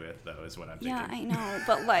leads to it, though, is what I'm thinking. Yeah, I know,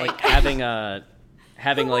 but like, Like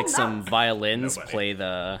having like Who some knows? violins Nobody.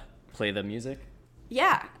 play the music.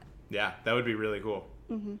 yeah. Yeah, that would be really cool.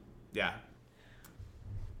 Yeah.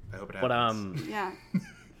 I hope it But happens. Yeah.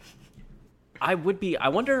 I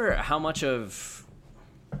wonder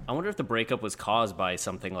if the breakup was caused by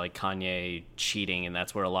something like Kanye cheating, and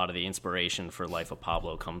that's where a lot of the inspiration for Life of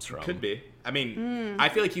Pablo comes from. Could be. I mean, I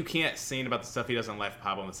feel like you can't sing about the stuff he does on Life of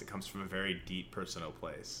Pablo unless it comes from a very deep personal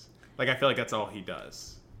place. Like, I feel like that's all he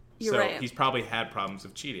does. You're so right. he's probably had problems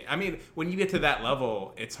of cheating. I mean, when you get to that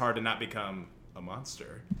level, it's hard to not become a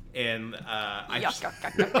monster. And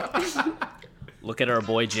Look at our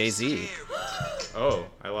boy Jay-Z. Oh,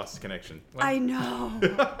 I lost the connection. What? I know.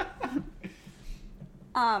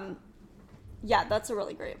 Yeah, that's a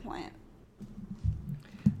really great point.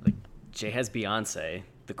 Like, Jay has Beyonce,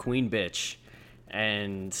 the queen bitch,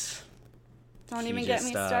 and Don't He even get just,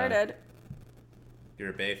 me started. You're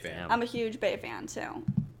a Bay fan. I'm a huge Bay fan too.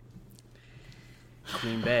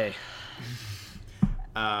 Queen Bey.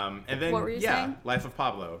 And then, What were you saying? Life of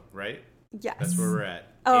Pablo, right? Yes. That's where we're at.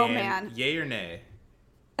 Oh, And man. Yay or nay?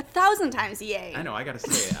 1,000 times yay. I know, I gotta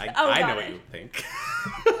say it. I Oh, know got what it. you think.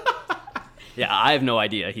 Yeah, I have no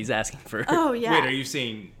idea. He's asking for. Oh yeah. Wait, are you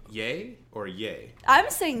saying yay or yay? I'm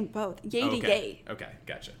saying both. Yay to Okay. yay. Okay,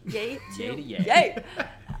 gotcha. Yay to Yay to yay. yay.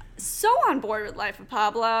 So on board with Life of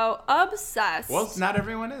Pablo. Obsessed. Well, not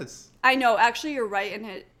everyone is. I know. Actually, you're right, and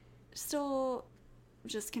it still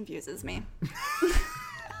just confuses me.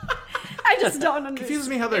 I just don't understand. Confuses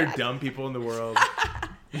me how there are dumb people in the world.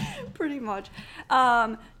 Pretty much.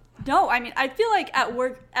 No, I mean, I feel like at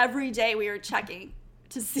work every day we were checking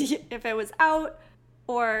to see if it was out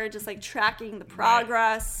or just like tracking the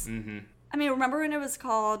progress. Mm-hmm. I mean, remember when it was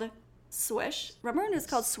called Swish? Remember when it was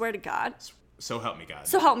called Swear to God? So help me God.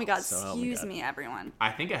 So help me God. So help me Excuse God. me, everyone.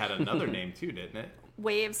 I think it had another name too, didn't it?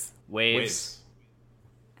 Waves Waves.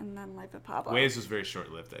 and then Life of Pablo. Waves was very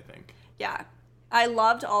short-lived, I think. Yeah. I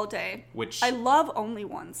loved All Day. Which- I love Only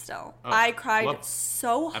One still. Oh, I cried love-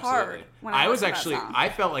 so hard Absolutely. when I was listened to actually, that song. I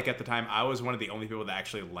felt like at the time I was one of the only people that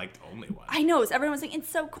actually liked Only One. I know. Everyone was like, it's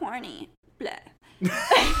so corny. Bleh.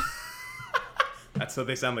 That's what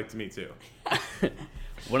they sound like to me too.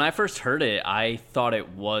 When I first heard it, I thought it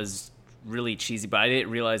was really cheesy, but I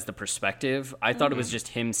didn't realize the perspective. I thought it was just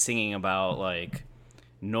him singing about like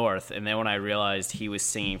North, and then when I realized he was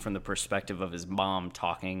singing from the perspective of his mom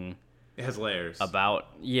talking It has layers. about,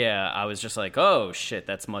 I was just like, oh shit,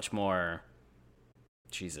 that's much more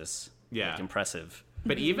Jesus. Yeah. Like, impressive.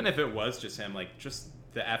 But even if it was just him, like, just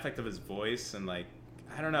the affect of his voice and, like,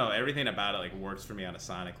 I don't know, everything about it, like, works for me on a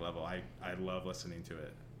sonic level. I love listening to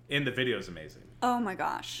it. And the video is amazing. Oh my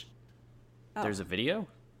gosh. There's a video?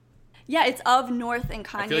 Yeah, it's of North and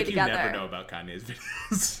Kanye I feel like together. you never know about Kanye's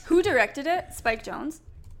videos. Who directed it? Spike Jonze?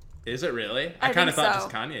 Is it really? I I kind of think thought so.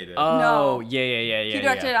 just Kanye did. Oh, No. yeah. He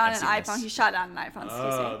directed it on I've an seen iPhone. this. He shot it on an iPhone.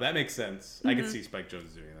 Oh, that makes sense. I can see Spike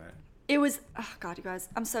Jonze doing that. It was, oh God, you guys,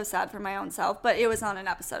 I'm so sad for my own self, but it was on an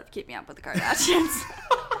episode of Keeping Up with the Kardashians.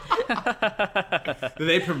 Did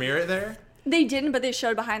they premiere it there? They didn't, but they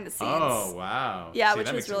showed behind the scenes. Oh, wow. Yeah, See, which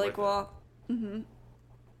that was makes it really worth cool.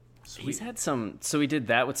 He's had some. So he did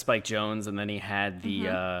that with Spike Jonze, and then he had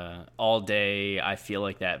the All Day. I Feel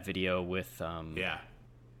Like That video with. Yeah.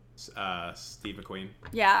 Steve McQueen.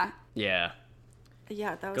 Yeah. Yeah.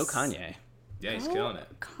 Yeah, that Go was. Kanye. Yeah, he's killing it.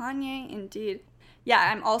 Kanye, indeed.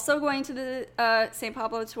 Yeah, I'm also going to the St.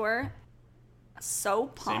 Pablo tour. So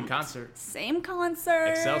pumped. Same concert.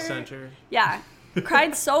 Excel Center. Yeah.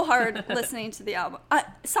 Cried so hard listening to the album.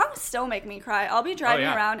 Songs still make me cry. I'll be driving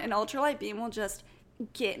around and Ultralight Beam will just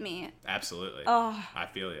get me. Absolutely. Oh. I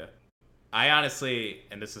feel you. I honestly,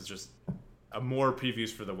 and this is just a more previews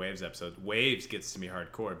for the Waves episode, Waves gets to me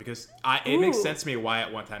hardcore because it makes sense to me why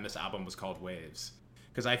at one time this album was called Waves.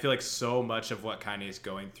 Because I feel like so much of what Kanye is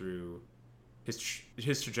going through,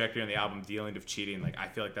 his trajectory on the album, dealing with cheating, like I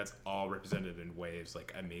feel like that's all represented in Waves,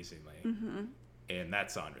 like amazingly. And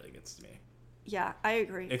that song really gets to me. Yeah, I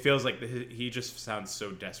agree. It feels like he just sounds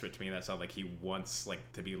so desperate to me. That sounds like he wants like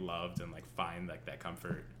to be loved and like find like that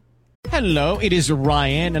comfort. Hello, it is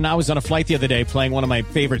Ryan, and I was on a flight the other day playing one of my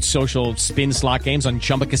favorite social spin slot games on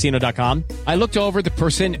ChumbaCasino.com. I looked over at the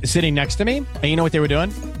person sitting next to me, and you know what they were doing?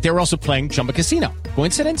 They were also playing Chumba Casino.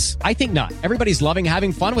 Coincidence? I think not. Everybody's loving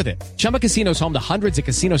having fun with it. Chumba Casino is home to hundreds of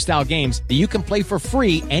casino-style games that you can play for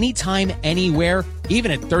free anytime, anywhere, even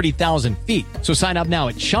at 30,000 feet. So sign up now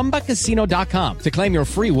at ChumbaCasino.com to claim your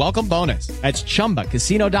free welcome bonus. That's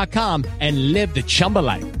ChumbaCasino.com and live the Chumba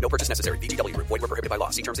life. No purchase necessary. VGW. Void where prohibited by law.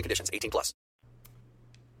 See terms and conditions. 18+.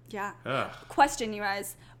 Yeah. Ugh. Question, you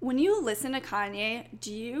guys. When you listen to Kanye,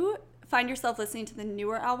 do you find yourself listening to the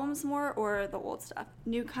newer albums more or the old stuff?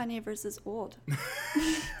 New Kanye versus old.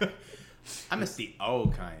 I miss the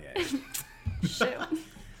old Kanye. Shoot.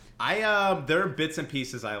 There are bits and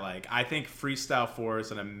pieces I like. I think Freestyle 4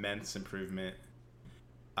 is an immense improvement.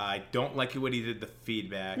 I don't like what he did the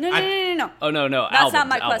feedback. No. Oh, no. That's not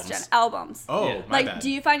my question. Albums. Oh, Yeah. my Like, bad. do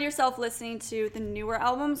you find yourself listening to the newer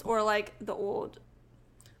albums or like the old?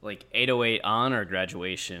 Like 808 On or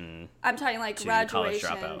Graduation? I'm talking like To Graduation,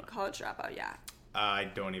 College Dropout. yeah. I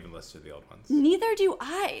don't even listen to the old ones. Neither do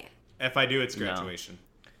I. If I do, it's Graduation.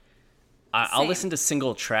 I'll Same. listen to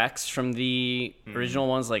single tracks from the original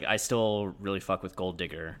ones. Like, I still really fuck with Gold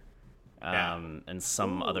Digger and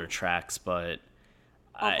some other tracks, but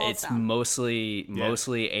it's mostly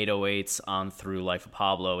 808s on through Life of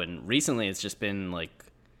Pablo, and recently it's just been like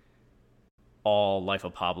all Life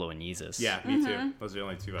of Pablo and Yeezus. Yeah, me too. Those are the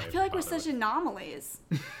only two I feel like we're such anomalies.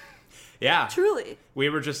 Yeah. Truly. We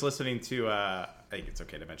were just listening to, I think it's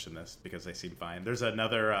okay to mention this because they seem fine. There's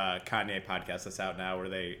another Kanye podcast that's out now where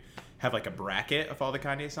they have like a bracket of all the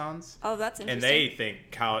Kanye songs. Oh, that's interesting. And they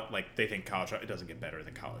think College it doesn't get better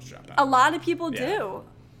than College Dropout. A lot of people do.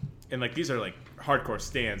 And like these are like hardcore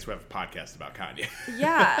stans who have a podcast about Kanye.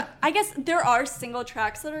 Yeah. I guess there are single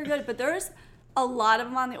tracks that are good, but there's a lot of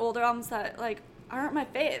them on the older albums that like aren't my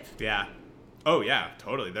fave. Yeah. Oh yeah,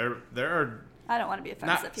 totally. There are I don't want to be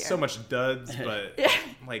offensive not here. so much duds, but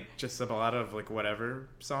like just a lot of like whatever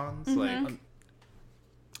songs. Like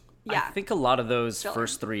yeah. I think a lot of those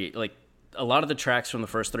first three, like a lot of the tracks from the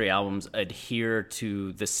first three albums adhere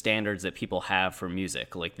to the standards that people have for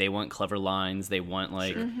music. Like they want clever lines, they want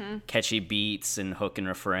like catchy beats and hook and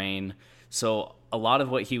refrain. So a lot of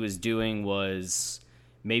what he was doing was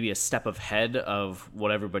maybe a step ahead of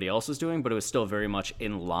what everybody else was doing, but it was still very much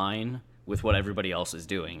in line with what everybody else is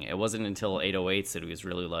doing. It wasn't until 808s that he was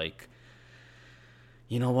really like,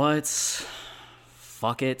 you know what?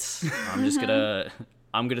 Fuck it.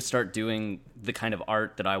 I'm gonna start doing the kind of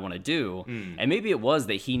art that I want to do. And maybe it was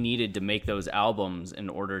that he needed to make those albums in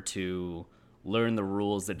order to learn the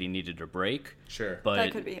rules that he needed to break. Sure. But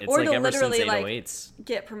that could be. it's Or like to ever since literally 808s. like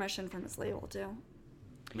get permission from his label too.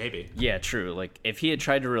 maybe. Yeah, true. Like if he had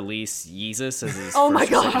tried to release Yeezus as his Oh my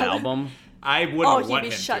first God. album, I wouldn't he'd want be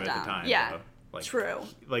him shut to down. at the time. Yeah, though. Like, true.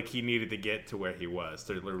 Like he needed to get to where he was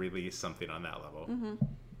to release something on that level.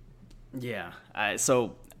 yeah.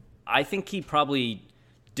 So I think he probably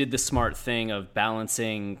did the smart thing of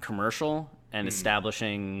balancing commercial and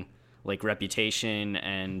establishing like reputation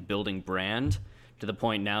and building brand to the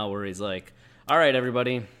point now where he's like, all right,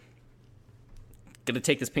 everybody, gonna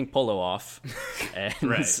take this pink polo off. And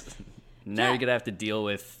now you're gonna have to deal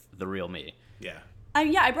with the real me. Yeah.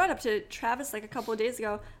 I brought up to Travis like a couple of days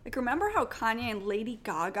ago. Like, remember how Kanye and Lady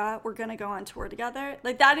Gaga were gonna go on tour together?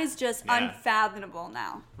 Like, that is just unfathomable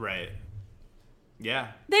now. Right.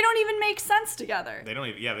 Yeah. They don't even make sense together. They don't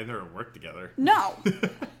even. Yeah, they never work together. No.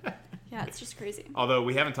 Yeah, it's just crazy. Although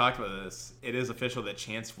we haven't talked about this, it is official that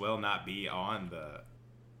Chance will not be on the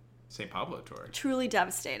St. Pablo tour. Truly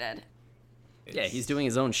devastated. Yeah, he's doing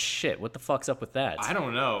his own shit. What the fuck's up with that? I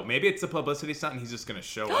don't know. Maybe it's a publicity stunt and he's just going to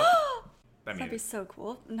show up. That'd be so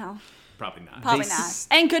cool. No. Probably not. Probably not.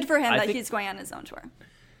 And good for him that think, he's going on his own tour.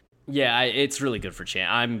 Yeah, it's really good for Chance.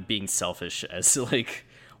 I'm being selfish as like,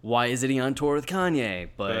 why isn't he on tour with Kanye?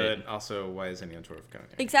 But also, why isn't he on tour with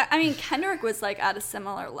Kanye? Exactly. I mean, Kendrick was like at a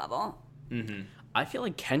similar level. Mm-hmm. I feel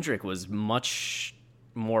like Kendrick was much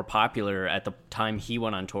more popular at the time he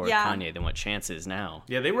went on tour with Kanye than what Chance is now.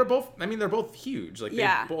 Yeah, they were both. I mean, they're both huge. Like they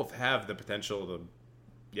Yeah. both have the potential to,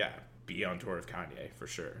 be on tour with Kanye for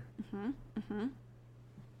sure.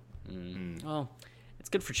 Well, it's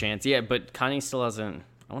good for Chance. Yeah, but Kanye still hasn't.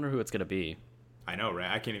 I wonder who it's gonna be. I know,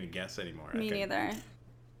 right? I can't even guess anymore. Me neither.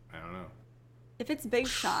 I don't know. If it's Big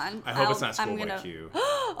Sean, I hope it's not Schoolboy Q.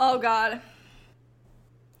 Oh God.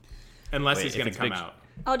 Unless he's gonna come out.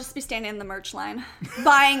 I'll just be standing in the merch line,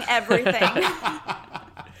 buying everything.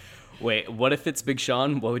 Wait, what if it's Big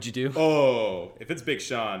Sean? What would you do? Oh, if it's Big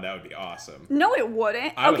Sean, that would be awesome. No, it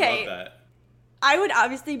wouldn't. I would love that. I would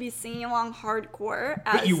obviously be singing along hardcore.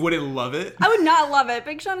 But you wouldn't love it? I would not love it.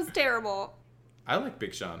 Big Sean is terrible. I like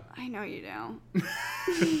Big Sean. I know you do.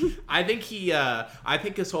 I think I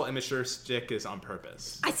think his whole immature stick is on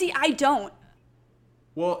purpose. I don't.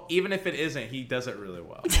 Well, even if it isn't, he does it really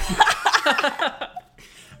well.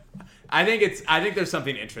 I think there's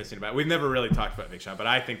something interesting about it. We've never really talked about Big Sean, but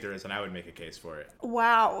I think there is, and I would make a case for it.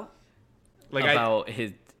 Wow. Like about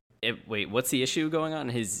wait, what's the issue going on?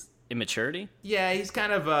 His immaturity? Yeah, he's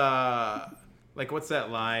kind of like, what's that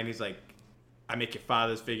line? He's like, I make your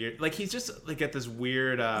father's figure. Like, he's just like at this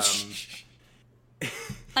weird I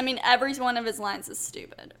mean, every one of his lines is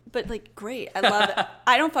stupid, but like great. I love it.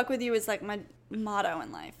 I don't fuck with you is like my motto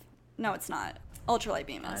in life. No, it's not. Ultralight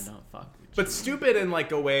beam is. I don't fuck with you. But stupid in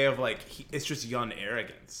like a way of like it's just young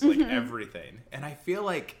arrogance, like everything. And I feel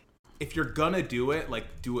like if you're gonna do it,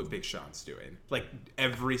 like do what Big Sean's doing. Like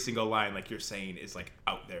every single line, like you're saying, is like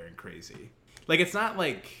out there and crazy. Like it's not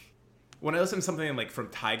like when I listen to something like from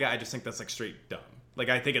Tyga, I just think that's like straight dumb. Like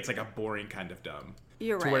I think it's like a boring kind of dumb.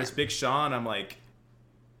 You're right. Whereas Big Sean, I'm like,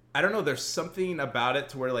 I don't know. There's something about it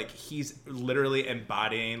to where like he's literally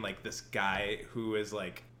embodying like this guy who is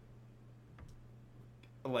like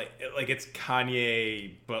it's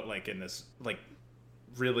Kanye, but like in this like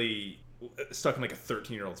really stuck in like a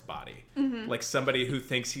 13-year-old's body. Like somebody who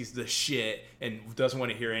thinks he's the shit and doesn't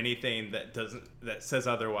want to hear anything that says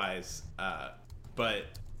otherwise. But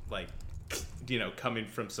like, you know, coming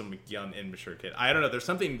from some young immature kid, I don't know. There's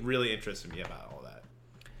something really interesting to me about all that.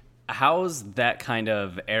 How's that kind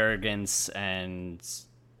of arrogance and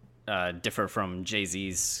differ from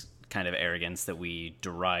Jay-Z's kind of arrogance that we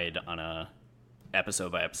deride on a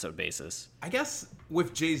episode by episode basis? I guess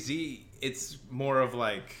with Jay-Z, it's more of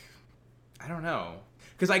like, I don't know.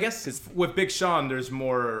 Because I guess with Big Sean, there's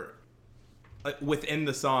more within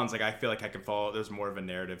the songs. Like I feel like I can follow. There's more of a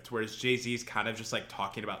narrative. Whereas Jay-Z's kind of just like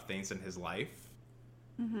talking about things in his life.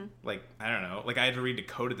 Like I don't know. Like I had to read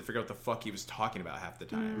Decoded to figure out what the fuck he was talking about half the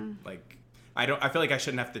time. Like I feel like I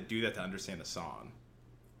shouldn't have to do that to understand a song.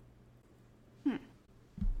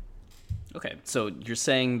 Okay, so you're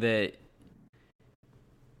saying that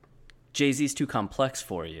Jay-Z's too complex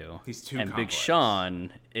for you. He's too complex. Big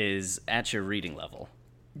Sean is at your reading level.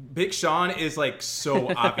 Big Sean is like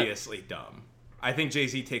so obviously dumb. I think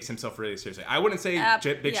Jay-Z takes himself really seriously. I wouldn't say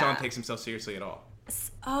Big Sean takes himself seriously at all.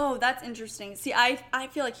 Oh, that's interesting. See, I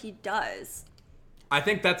feel like he does. I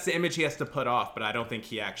think that's the image he has to put off, but I don't think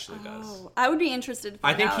he actually does. I would be interested to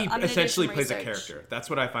find I out. think he essentially plays a character. That's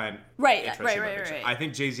what I find interesting about Big Sean. I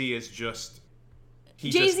think Jay-Z is just...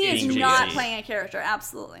 Jay-Z is not playing a character.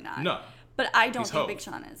 Absolutely not. No. But I don't think Big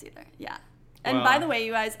Sean is either. Yeah. And by the way,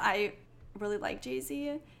 you guys, I really like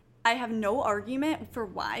Jay-Z. I have no argument for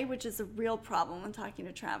why, which is a real problem when talking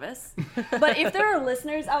to Travis. But if there are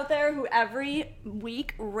listeners out there who every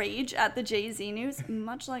week rage at the Jay-Z news,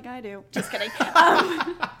 much like I do. Just kidding.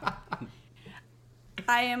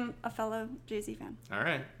 I am a fellow Jay-Z fan. All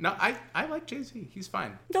right. No, I like Jay-Z. He's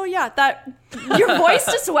fine. Oh, yeah. That your voice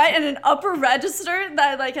just went in an upper register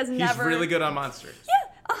that like has never... He's really good on Monster.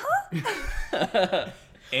 Yeah. Uh-huh.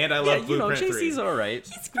 And I love Blueprint 3. Jay-Z's all right.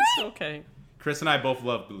 He's great. He's okay. Chris and I both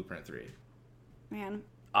love Blueprint 3. Man.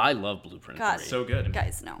 I love Blueprint 3. So good.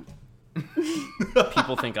 Guys, no.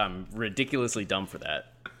 People think I'm ridiculously dumb for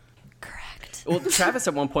that. Correct. Well, Travis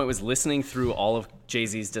at one point was listening through all of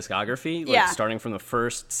Jay-Z's discography, like Yeah. starting from the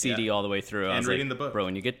first CD all the way through. I And was reading like, the book. Bro,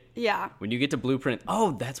 when you get Yeah. to Blueprint,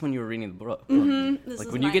 that's when you were reading the book. This Like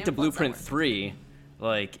is when you my get to influence Blueprint at work. 3,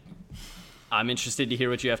 like I'm interested to hear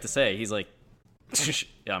what you have to say. He's like,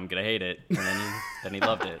 yeah, I'm gonna hate it, and then he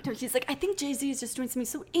loved it. No, he's like, I think Jay-Z is just doing something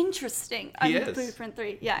so interesting on He is. Blueprint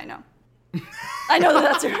 3. Yeah, I know. I know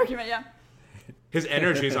that's your argument, yeah. His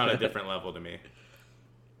energy is on a different level to me.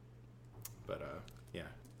 But yeah.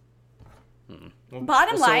 Well,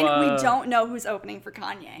 Bottom Also, line, we don't know who's opening for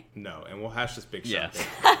Kanye. no, and we'll hash this big Yeah.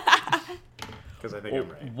 because I think I'm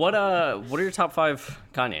right. What are your top 5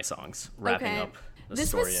 Kanye songs? Wrapping up the This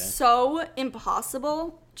story. was so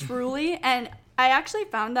impossible, truly, and I actually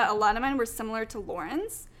found that a lot of mine were similar to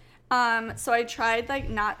Lauren's. So I tried like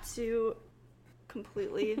not to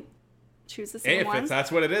completely choose the Hey, same if ones. that's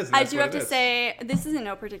what it is, I that's do what have it to is. say this is in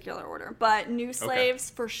no particular order, but New Slaves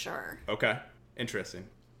for sure. Okay, interesting.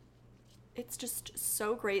 It's just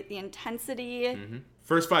so great. The intensity.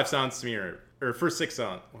 First 5 songs to me or first 6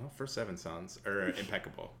 songs, first 7 songs are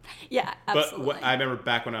impeccable. Yeah, absolutely. But I remember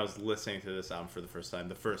back when I was listening to this album for the first time,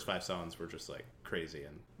 the first 5 songs were just like crazy,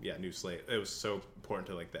 and yeah, New Slave. It was so important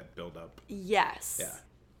to like that build up. Yes. Yeah.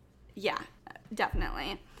 Yeah,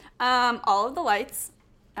 definitely. All of the lights.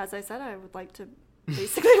 As I said, I would like to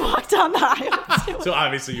basically walk down the aisle to. So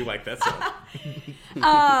obviously you like that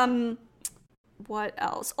song. What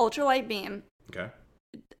else? Ultralight Beam. Okay.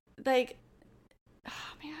 Like, oh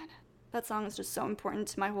man, that song is just so important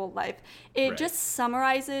to my whole life. It Right. just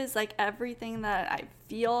summarizes like everything that I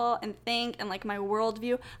feel and think and like my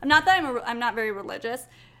worldview. I'm not not very religious,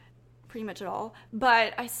 pretty much at all,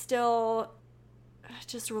 but I still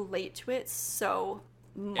just relate to it so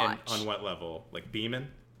much. And on what level? Like beaming?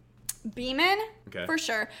 Beeman, Okay. for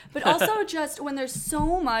sure. But also just when there's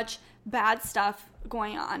so much bad stuff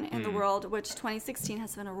going on in the world, which 2016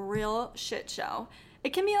 has been a real shit show, it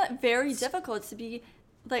can be like, very difficult to be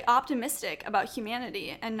like optimistic about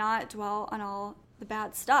humanity and not dwell on all the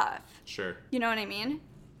bad stuff. Sure. You know what I mean?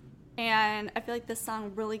 And I feel like this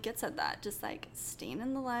song really gets at that, just like staying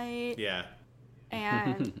in the light Yeah.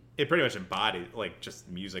 and It pretty much embodied, like, just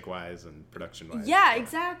music-wise and production-wise. yeah,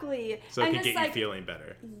 exactly. So it and can just, get you like, feeling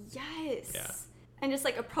better. Yes. Yeah. And just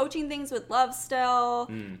like approaching things with love still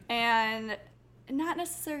and not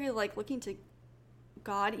necessarily like looking to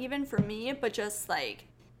God even for me, but just like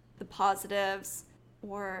the positives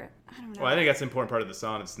or I don't know. Well, I think that's an important part of the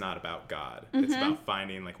song. It's not about God. It's about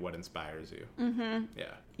finding, like, what inspires you.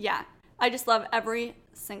 Yeah. Yeah. I just love every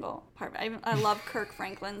single part of it. I love Kirk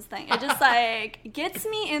Franklin's thing. It just like gets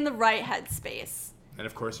me in the right headspace. And,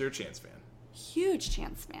 of course, you're a Chance fan. Huge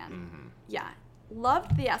Chance fan. Yeah.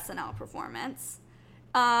 Loved the SNL performance.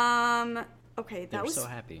 Okay, that were was so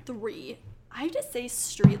happy. 3. I have to say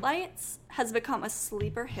Streetlights has become a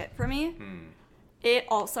sleeper hit for me. It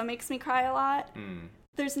also makes me cry a lot.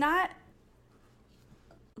 There's not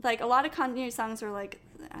like a lot of Kanye songs are like,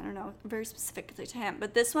 I don't know, very specifically to him,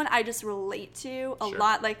 but this one I just relate to a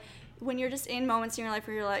lot. Like when you're just in moments in your life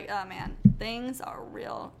where you're like, oh man, things are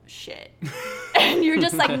real shit. And you're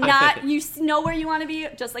just like not, you know where you want to be,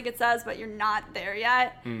 just like it says, but you're not there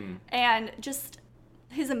yet. And just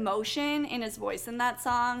his emotion in his voice in that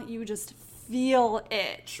song, you just feel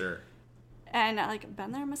it. Sure. And like,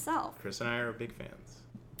 been there myself. Chris and I are big fans.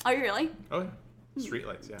 Are you really? Oh, yeah.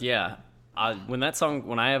 Streetlights, yeah. Yeah. When I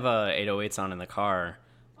have 808s on in the car,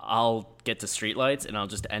 I'll get to Streetlights and I'll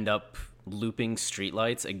just end up looping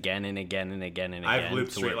Streetlights again and again and again and again. I've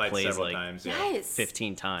looped to where it Streetlights plays several like times, yeah. Yes.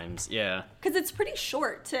 15 times. Yeah. Because it's pretty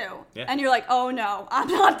short, too. Yeah. And you're like, oh no, I'm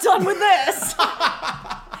not done with this.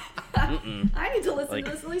 I need to listen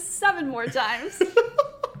to this at least 7 more times.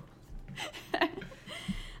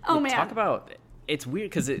 Oh, man. Talk about, it's weird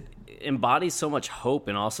because it embodies so much hope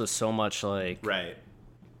and also so much like Right.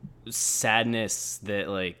 sadness that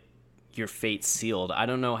like your fate's sealed. I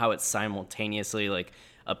don't know how it simultaneously like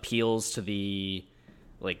appeals to the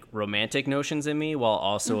like romantic notions in me while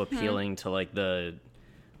also appealing to like the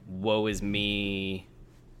woe is me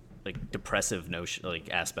like depressive notion like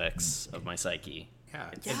aspects of my psyche. Yeah.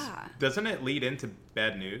 Yeah. Doesn't it lead into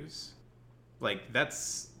Bad News? Like,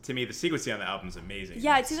 that's, to me, the sequencing on the album is amazing.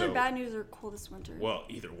 Yeah, it's either So- Bad News or Coldest Winter. Well,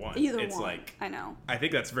 either one. Either it's one. like, I know. I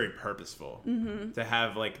think that's very purposeful to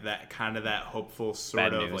have like that kind of that hopeful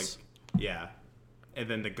sort Bad of News. like, yeah, and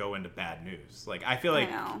then to go into Bad News. Like, I feel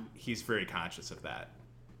like know. he's very conscious of that.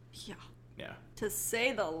 Yeah. Yeah. To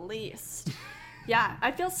say the least. Yeah,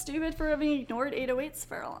 I feel stupid for having ignored 808s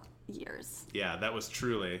for years. Yeah, that was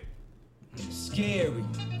truly. Scary.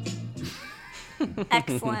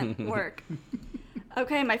 Excellent work.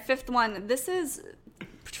 Okay, my 5th one. This is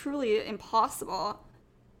truly impossible.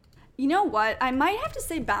 You know what? I might have to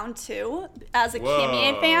say Bound 2 as a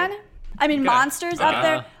Kimye fan. I mean, Monster's up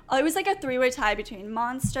there. Oh, it was like a 3-way tie between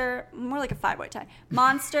Monster, more like a 5-way tie.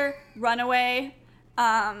 Monster, Runaway,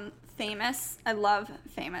 Famous. I love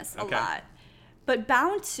Famous a lot. But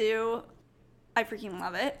Bound 2, I freaking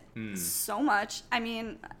love it so much. I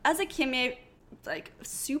mean, as a Kimye, like,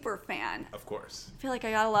 super fan. Of course. I feel like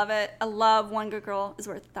I gotta love it. I love One Good Girl is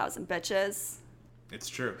Worth 1,000 Bitches. It's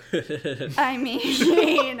true. I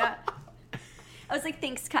mean, I was like,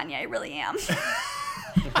 thanks, Kanye. I really am.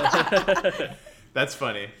 That's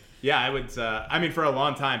funny. Yeah, I would. I mean, for a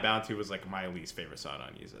long time, Bound 2 was like my least favorite song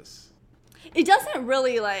on Yeezus. It doesn't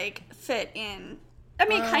really like fit in. I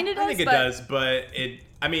mean, kind of does. I think it does, but it.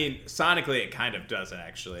 I mean, sonically, it kind of doesn't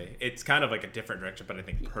actually. It's kind of like a different direction, but I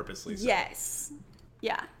think purposely so. Yes.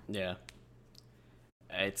 Yeah. Yeah.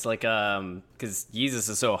 It's like because Yeezus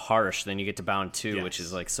is so harsh, then you get to Bound 2, which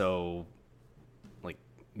is like so like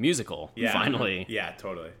musical. Yeah. Finally. Yeah,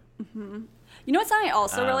 totally. Mm-hmm. You know what song I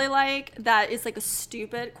also really like that is like a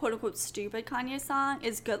stupid, quote unquote stupid Kanye song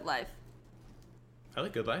is Good Life. I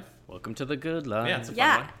like Good Life. Welcome to the Good Life. Yeah, it's a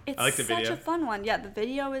fun one. It's I like the video. such a fun one. Yeah, the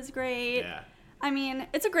video is great. Yeah. I mean,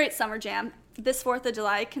 it's a great summer jam. This 4th of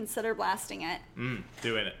July, consider blasting it.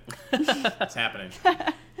 Doing it. It's happening.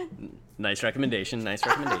 Nice recommendation. Nice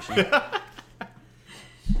recommendation.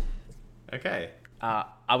 Okay.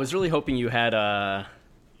 I was really hoping you had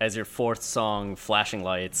as your 4th song, Flashing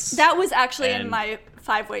Lights. That was actually in my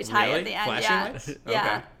 5-way tie really? at the end. Flashing yeah. Lights?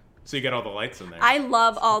 Yeah. Okay. So you got all the lights in there. I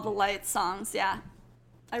love all the lights songs. Yeah.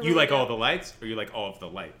 You like all the lights, or you like all of the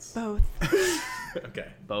lights? Both. Okay.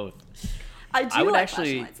 Both. I do would like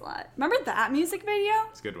actually... Flashing Lights a lot. Remember that music video?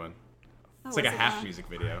 It's a good one. Oh, It's like a was it half that? music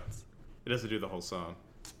video. It doesn't do the whole song.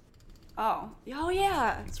 Oh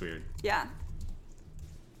yeah. It's weird. Yeah.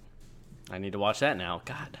 I need to watch that now.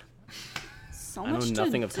 God. So I know much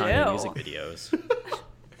nothing to of Kanye do. music videos.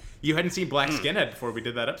 You hadn't seen Black Skinhead before we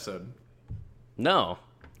did that episode. No.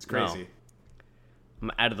 It's crazy. No.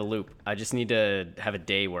 I'm out of the loop. I just need to have a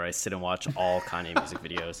day where I sit and watch all Kanye music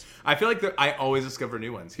videos. I feel like I always discover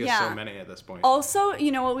new ones. He has Yeah. so many at this point. Also,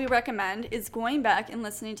 you know what we recommend is going back and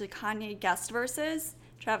listening to Kanye guest verses.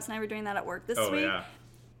 Travis and I were doing that at work this week. Yeah.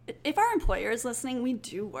 If our employer is listening, we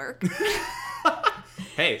do work.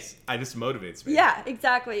 Hey, I just motivates me. Yeah,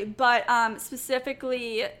 exactly. But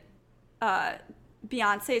specifically,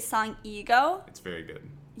 Beyonce's song Ego. It's very good.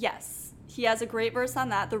 Yes. He has a great verse on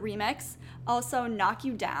that, the remix. Also, Knock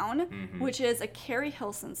You Down, which is a Carrie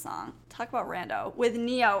Hilson song. Talk about rando. With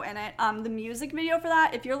Neo in it. The music video for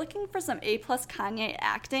that, if you're looking for some A+ Kanye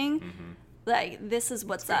acting, like, this is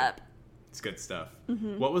what's up. It's good stuff.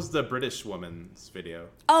 What was the British woman's video?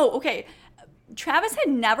 Oh, okay. Travis had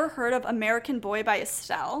never heard of American Boy by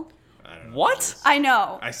Estelle. I don't know What? I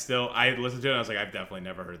know. I listened to it and I was like, I've definitely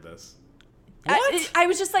never heard this. I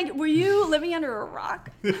was just like, were you living under a rock?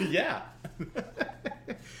 Yeah.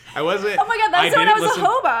 I wasn't. Oh my God, that's when I was a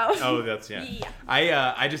hobo. Oh, that's, yeah.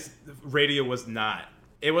 I just, radio was not,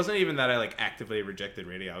 it wasn't even that I like actively rejected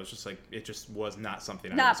radio. I was just like, it just was not something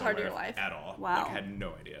I Not was part of aware your life. At all. Wow. Like, I had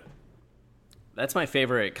no idea. That's my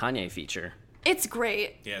favorite Kanye feature. It's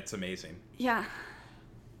great. Yeah, it's amazing. Yeah.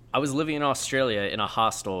 I was living in Australia in a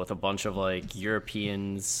hostel with a bunch of like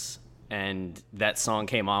Europeans, and that song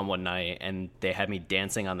came on one night and they had me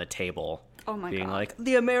dancing on the table. Oh my being God. like,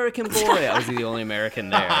 the American boy. I was the only American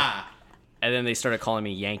there. And then they started calling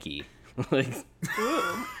me Yankee. Like,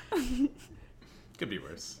 Could be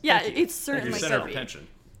worse. Yeah, Thank you. it's certainly Your center could of be. attention.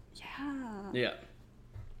 Yeah.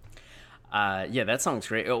 yeah, that song's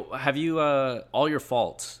great. Oh, have you All Your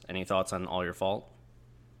Fault? Any thoughts on All Your Fault?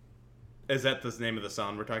 Is that the name of the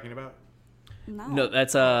song we're talking about? No,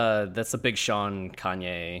 that's the Big Sean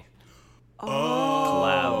Kanye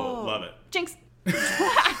collab. Love it. Jinx.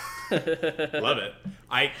 Love it.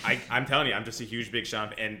 I'm telling you, I'm just a huge Big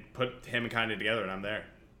Sean and put him and Kanye together and I'm there.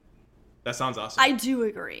 That sounds awesome. I do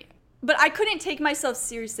agree. But I couldn't take myself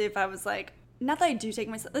seriously if I was like, not that I do take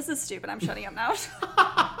myself, this is stupid, I'm shutting up now.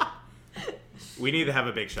 We need to have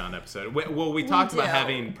a Big Sean episode. We talked about do.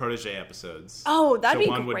 having protege episodes. Oh, that'd be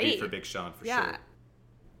one would be great. for Big Sean for Yeah. sure.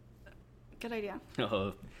 Good idea.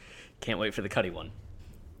 Oh, can't wait for the Cuddy one.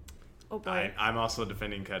 Oh boy. I'm also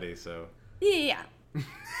defending Cuddy, so Yeah.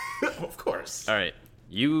 of course. All right,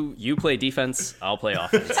 you play defense, I'll play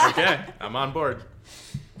offense. Okay, I'm on board.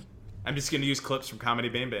 I'm just gonna use clips from Comedy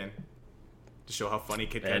Bang Bang to show how funny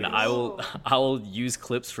Kid Cudi And is. I will use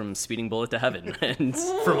clips from Speeding Bullet to Heaven and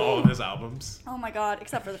from all of his albums. Oh my God,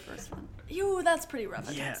 except for the first one. Ew, that's pretty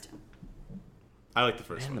rough. Yeah. I like the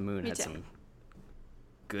first Man, one. the Moon Me had too. some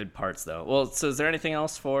good parts though. Well, so is there anything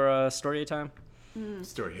else for story time?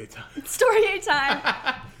 Story time. Story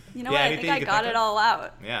time. You know what? I think I got it all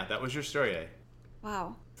out. Yeah, that was your story.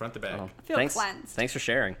 Wow. Front to back. Oh, I feel cleansed. Thanks for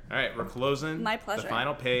sharing. All right, we're closing My pleasure. the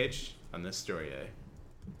final page on this story.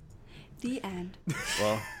 The end.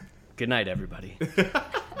 Well, good night, everybody.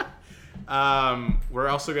 We're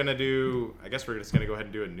also going to do, I guess we're just going to go ahead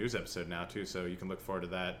and do a news episode now, too, so you can look forward to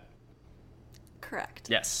that. Correct.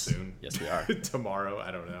 Yes. Soon. Yes, we are. Tomorrow,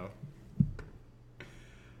 I don't know.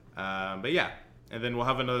 But yeah, and then we'll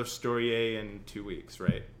have another story in 2 weeks,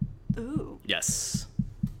 right? Ooh. Yes.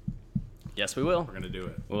 Yes, we will. We're going to do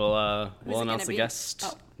it. We'll it announce gonna the be? guest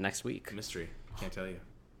Oh. next week. Mystery. Can't tell you.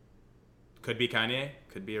 Could be Kanye.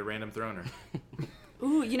 Could be a random throner.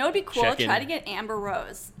 Ooh, you know what'd be cool? Check in. Try to get Amber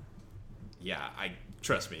Rose. Yeah,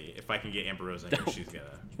 trust me. If I can get Amber Rose, I know she's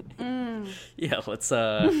gonna. Yeah, let's.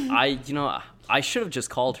 I should have just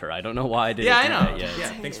called her. I don't know why I didn't. Yeah, I do know. that yet.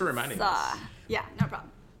 Yeah, thanks for reminding me. Yeah, no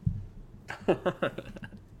problem.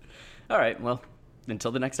 All right. Well,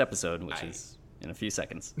 until the next episode, which is in a few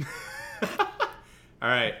seconds. All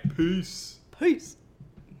right. Peace. Peace.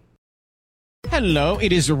 Hello,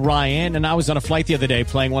 it is Ryan, and I was on a flight the other day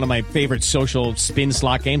playing one of my favorite social spin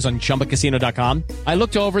slot games on ChumbaCasino.com. I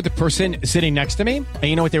looked over at the person sitting next to me, and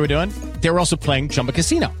you know what they were doing? They were also playing Chumba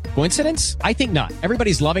Casino. Coincidence? I think not.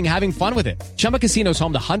 Everybody's loving having fun with it. Chumba Casino is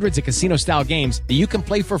home to hundreds of casino-style games that you can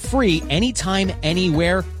play for free anytime,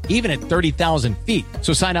 anywhere, even at 30,000 feet.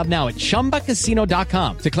 So sign up now at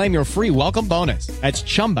ChumbaCasino.com to claim your free welcome bonus. That's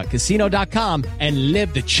ChumbaCasino.com and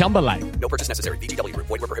live the Chumba life. No purchase necessary. VGW Group.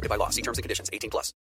 Void where prohibited by law. See terms and conditions. 18+.